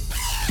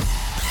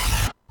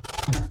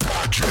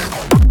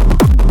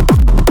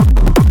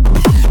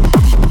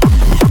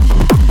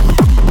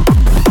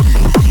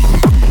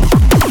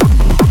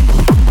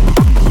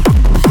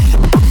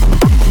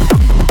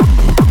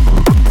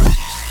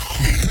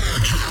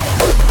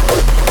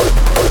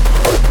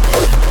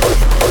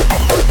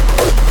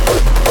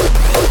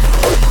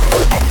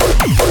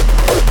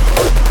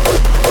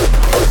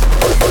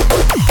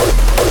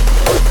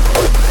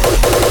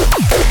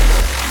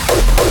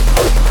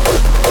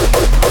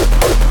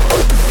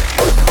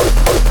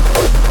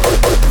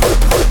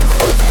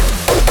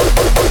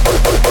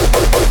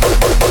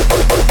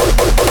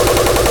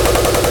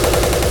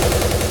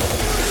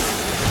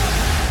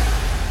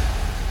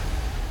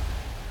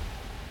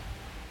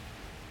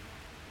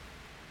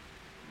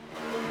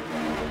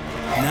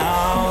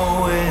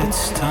 Now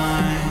it's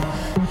time.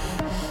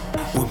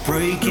 We're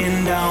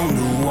breaking down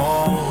the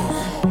walls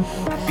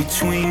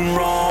between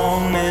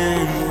wrong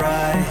and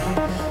right.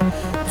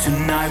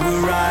 Tonight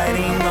we're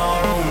writing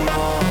our own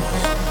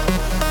laws.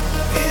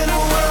 In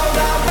a world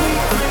that we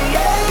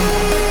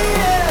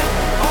created,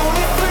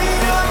 only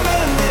freedom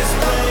in this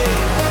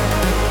place.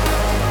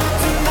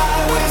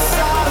 Tonight we're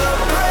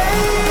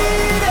celebrating.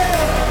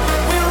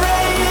 We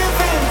rave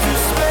into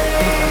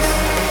space.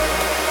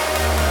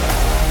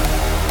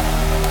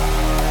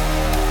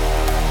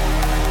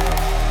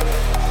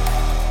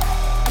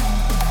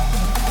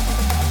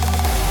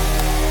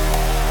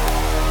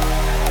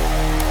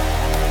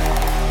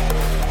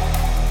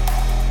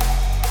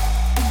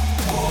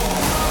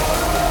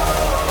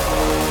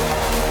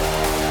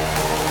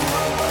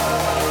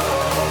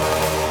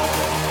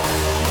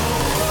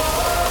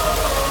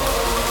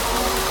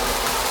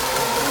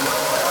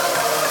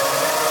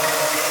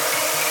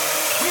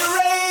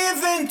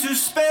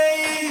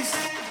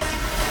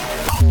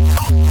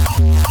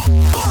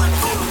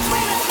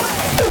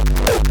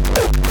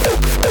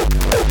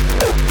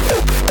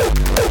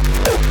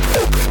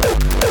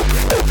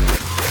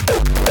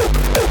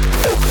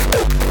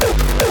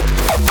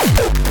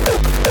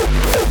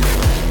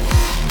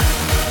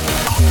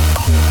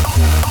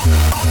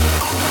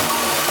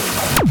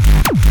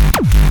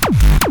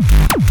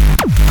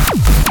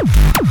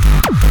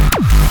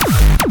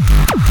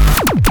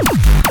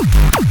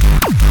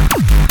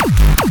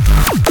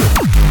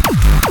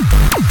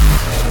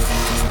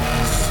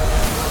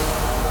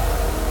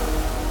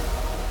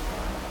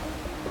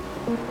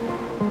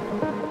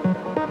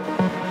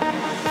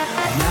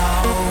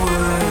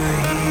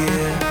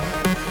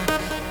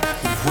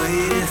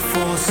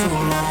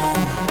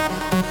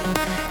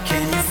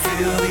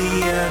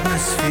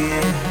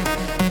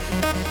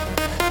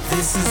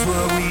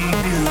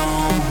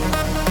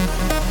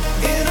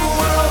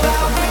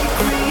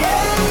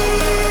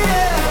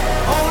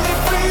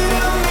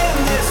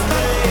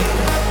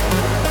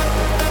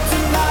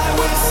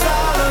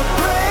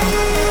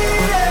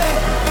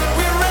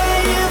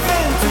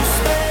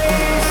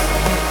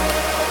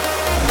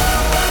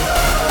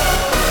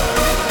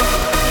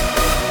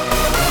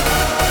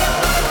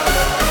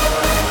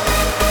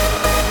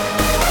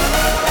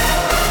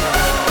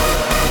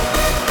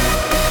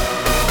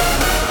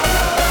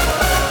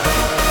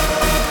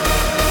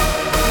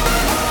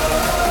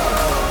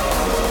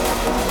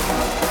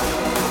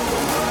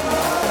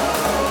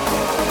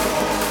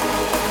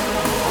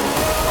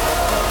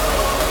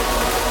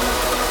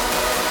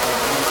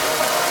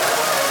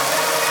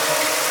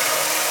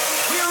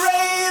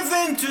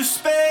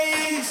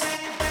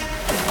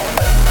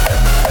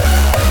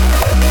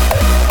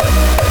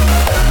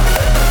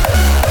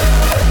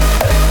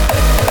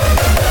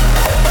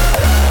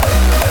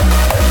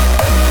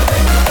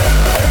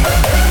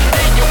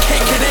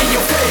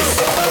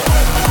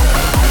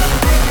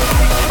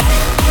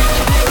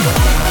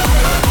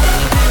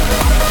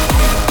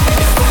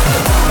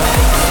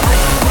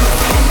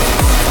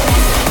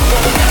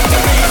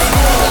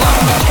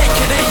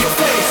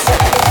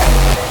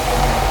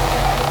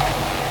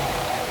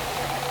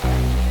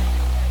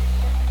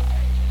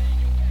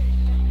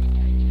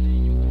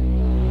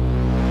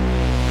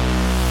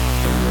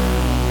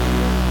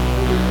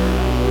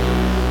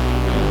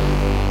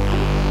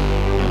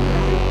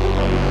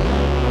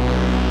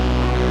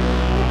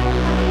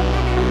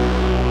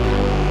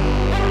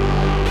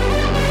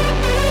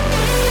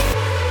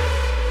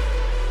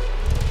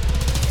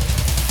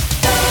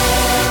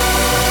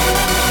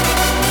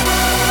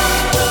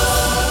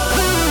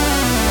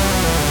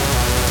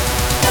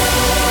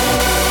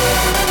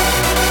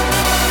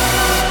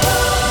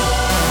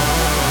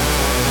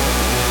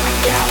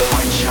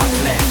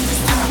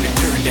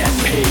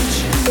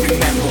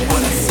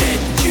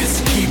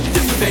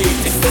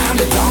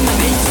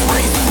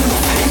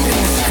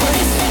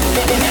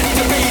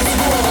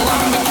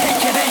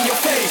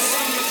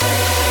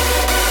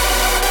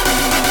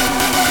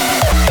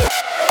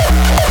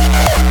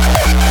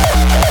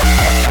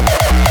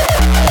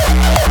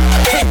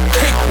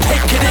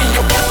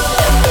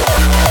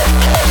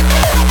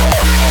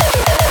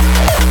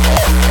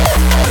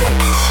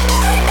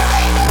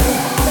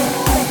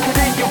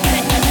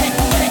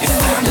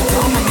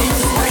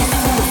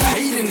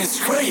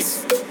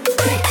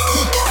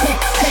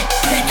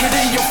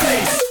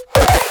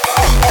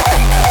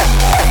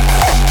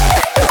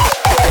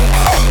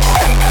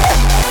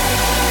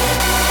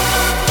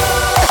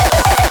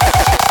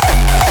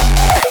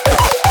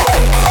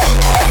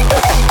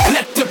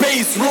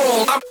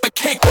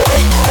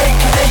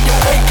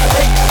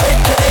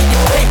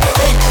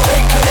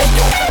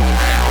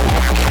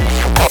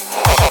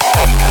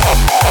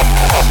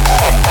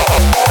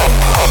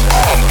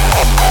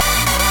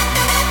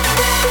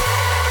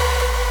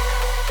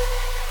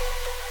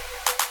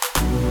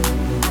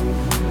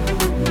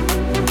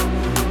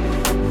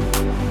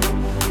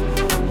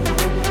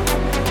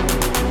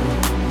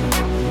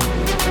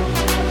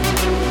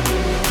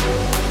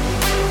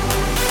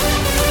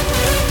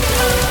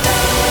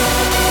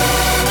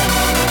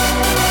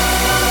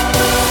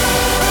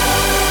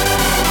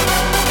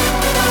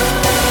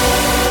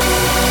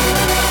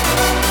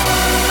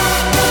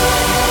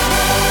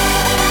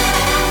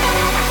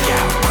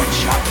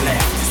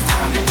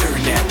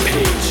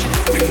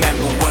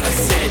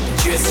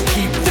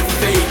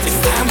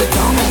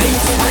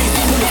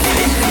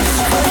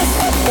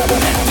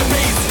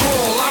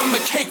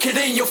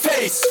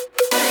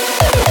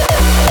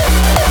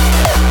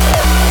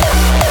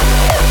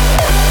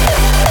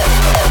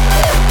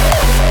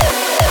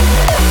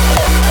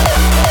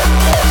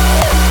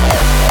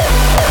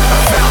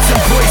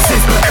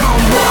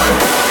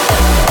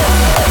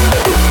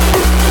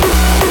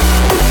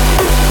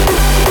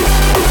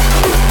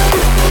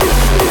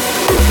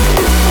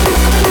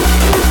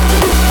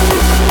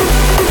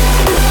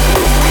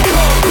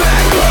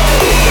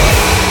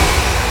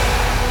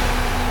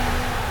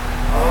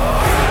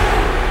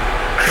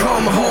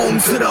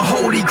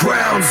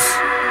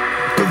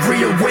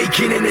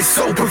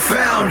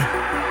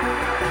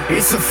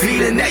 It's a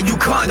feeling that you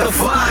can't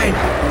define.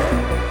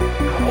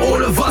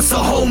 All of of us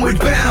are homeward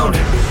bound.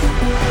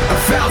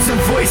 1,000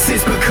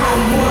 voices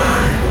become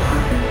one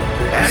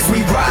as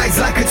we rise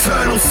like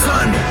eternal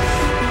sun.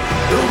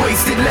 The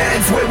wasted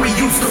lands where we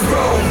used to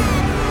roam.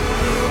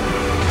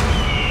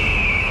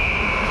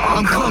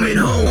 I'm coming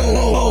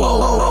home.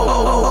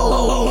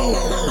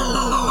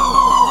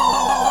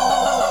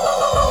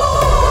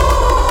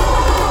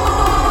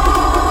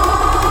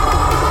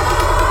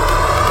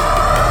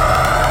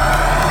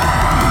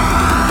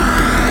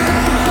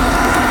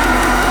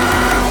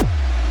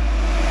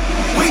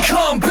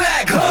 Come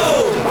back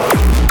home.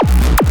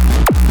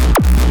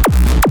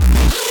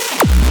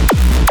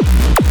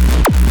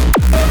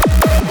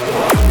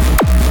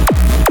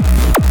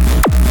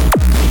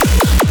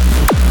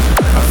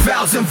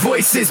 1,000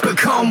 voices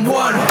become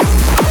one.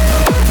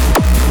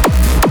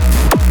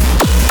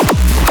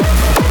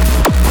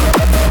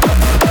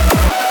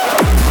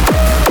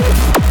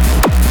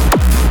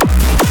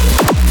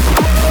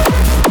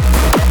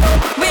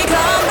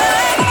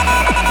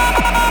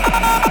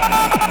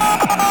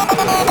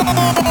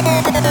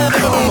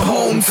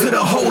 To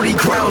the holy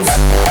grounds.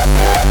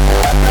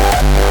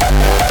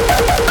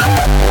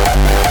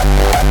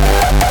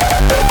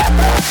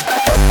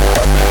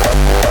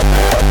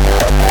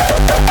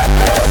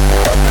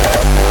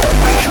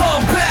 We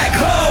come back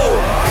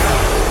home.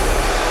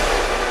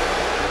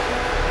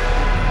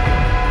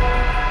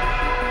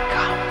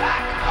 Come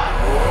back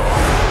home.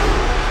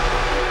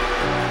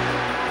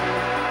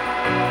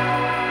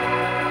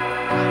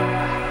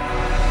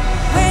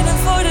 Waiting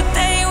for the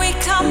day we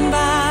come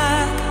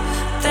back.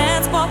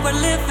 That's what we're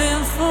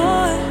living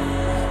for.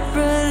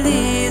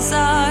 Release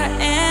our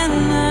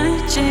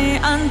energy,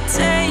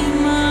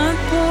 untamable.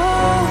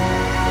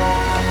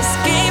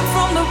 Escape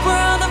from the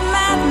world of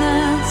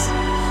madness.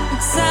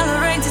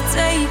 Accelerate to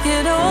take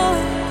it all.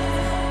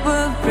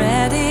 We're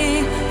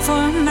ready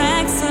for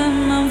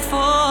maximum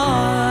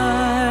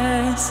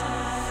force.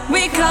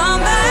 We come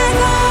back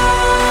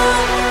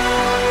home.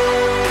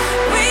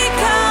 We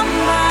come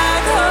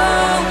back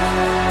home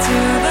to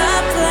the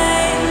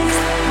place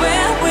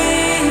where we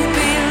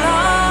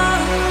belong.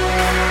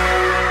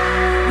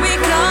 We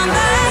come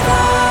back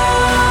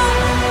home.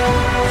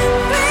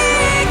 We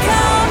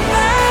come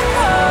back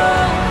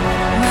home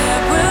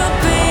where we'll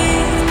be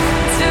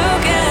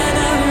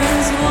together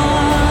as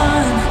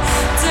one.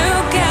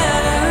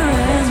 Together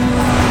as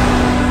one.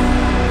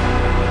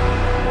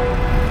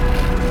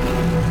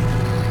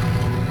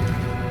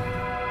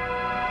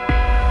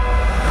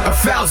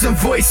 1,000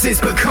 voices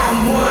become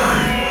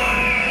one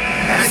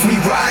as we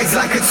rise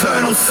like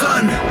eternal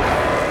sun.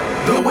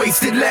 The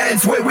wasted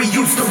lands where we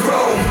used to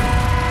roam.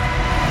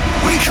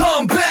 We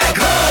come back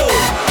home.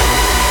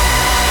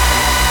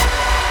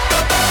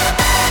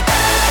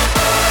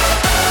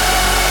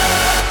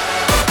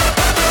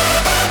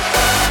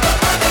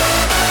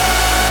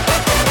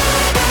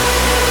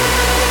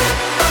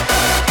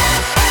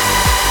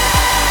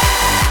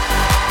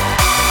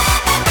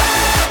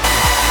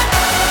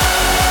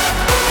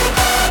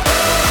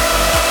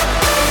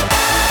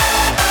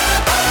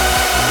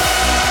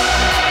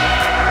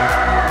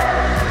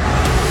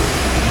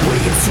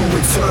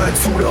 Return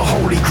to the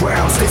holy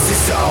grounds. This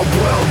is our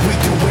world. We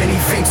do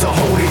anything to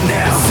hold it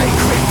now.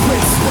 Sacred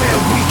place where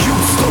we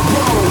used to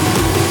roam.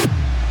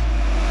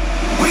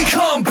 We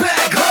come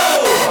back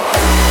home.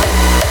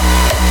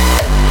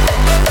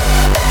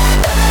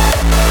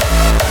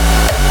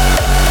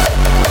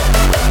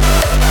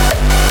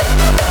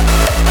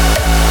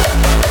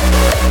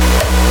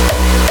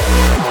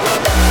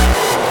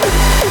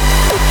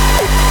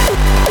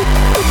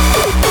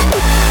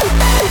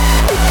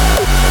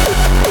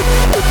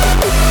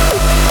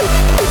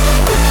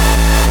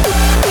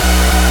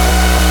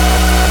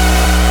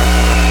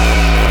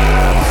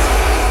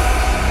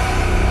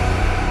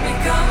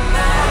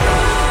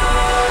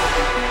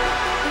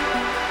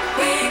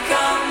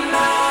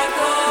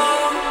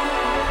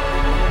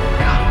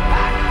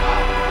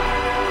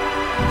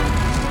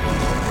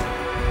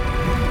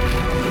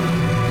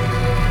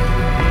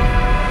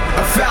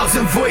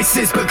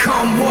 Voices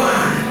become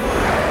one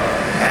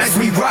as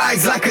we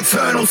rise like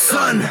eternal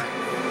sun.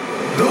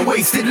 The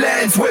wasted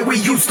lands where we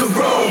used to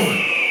roam.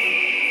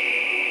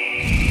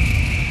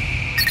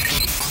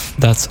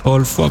 That's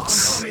all,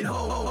 folks.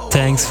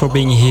 Thanks for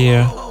being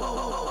here.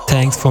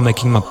 Thanks for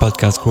making my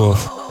podcast grow.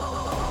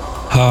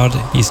 Hard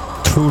is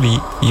truly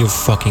your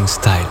fucking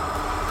style.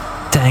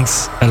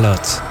 Thanks a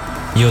lot.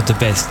 You're the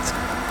best.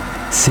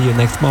 See you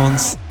next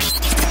month.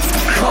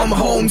 Come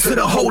home to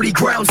the holy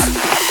grounds.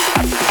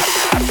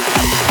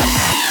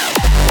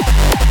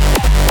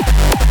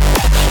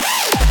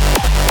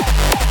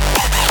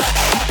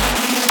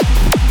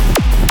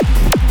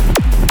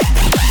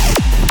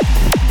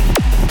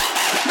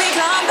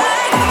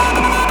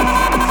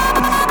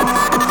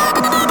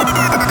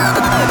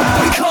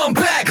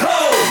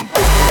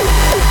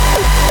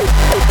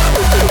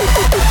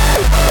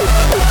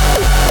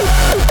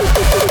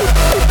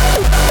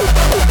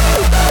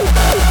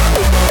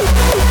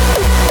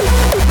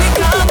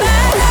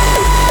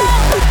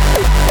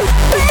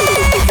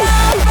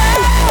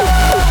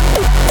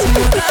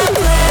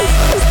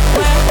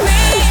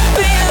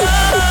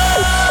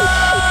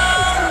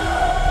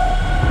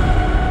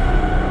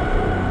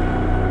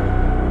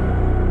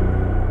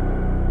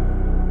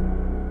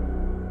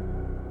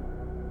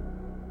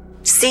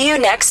 See you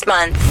next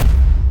month.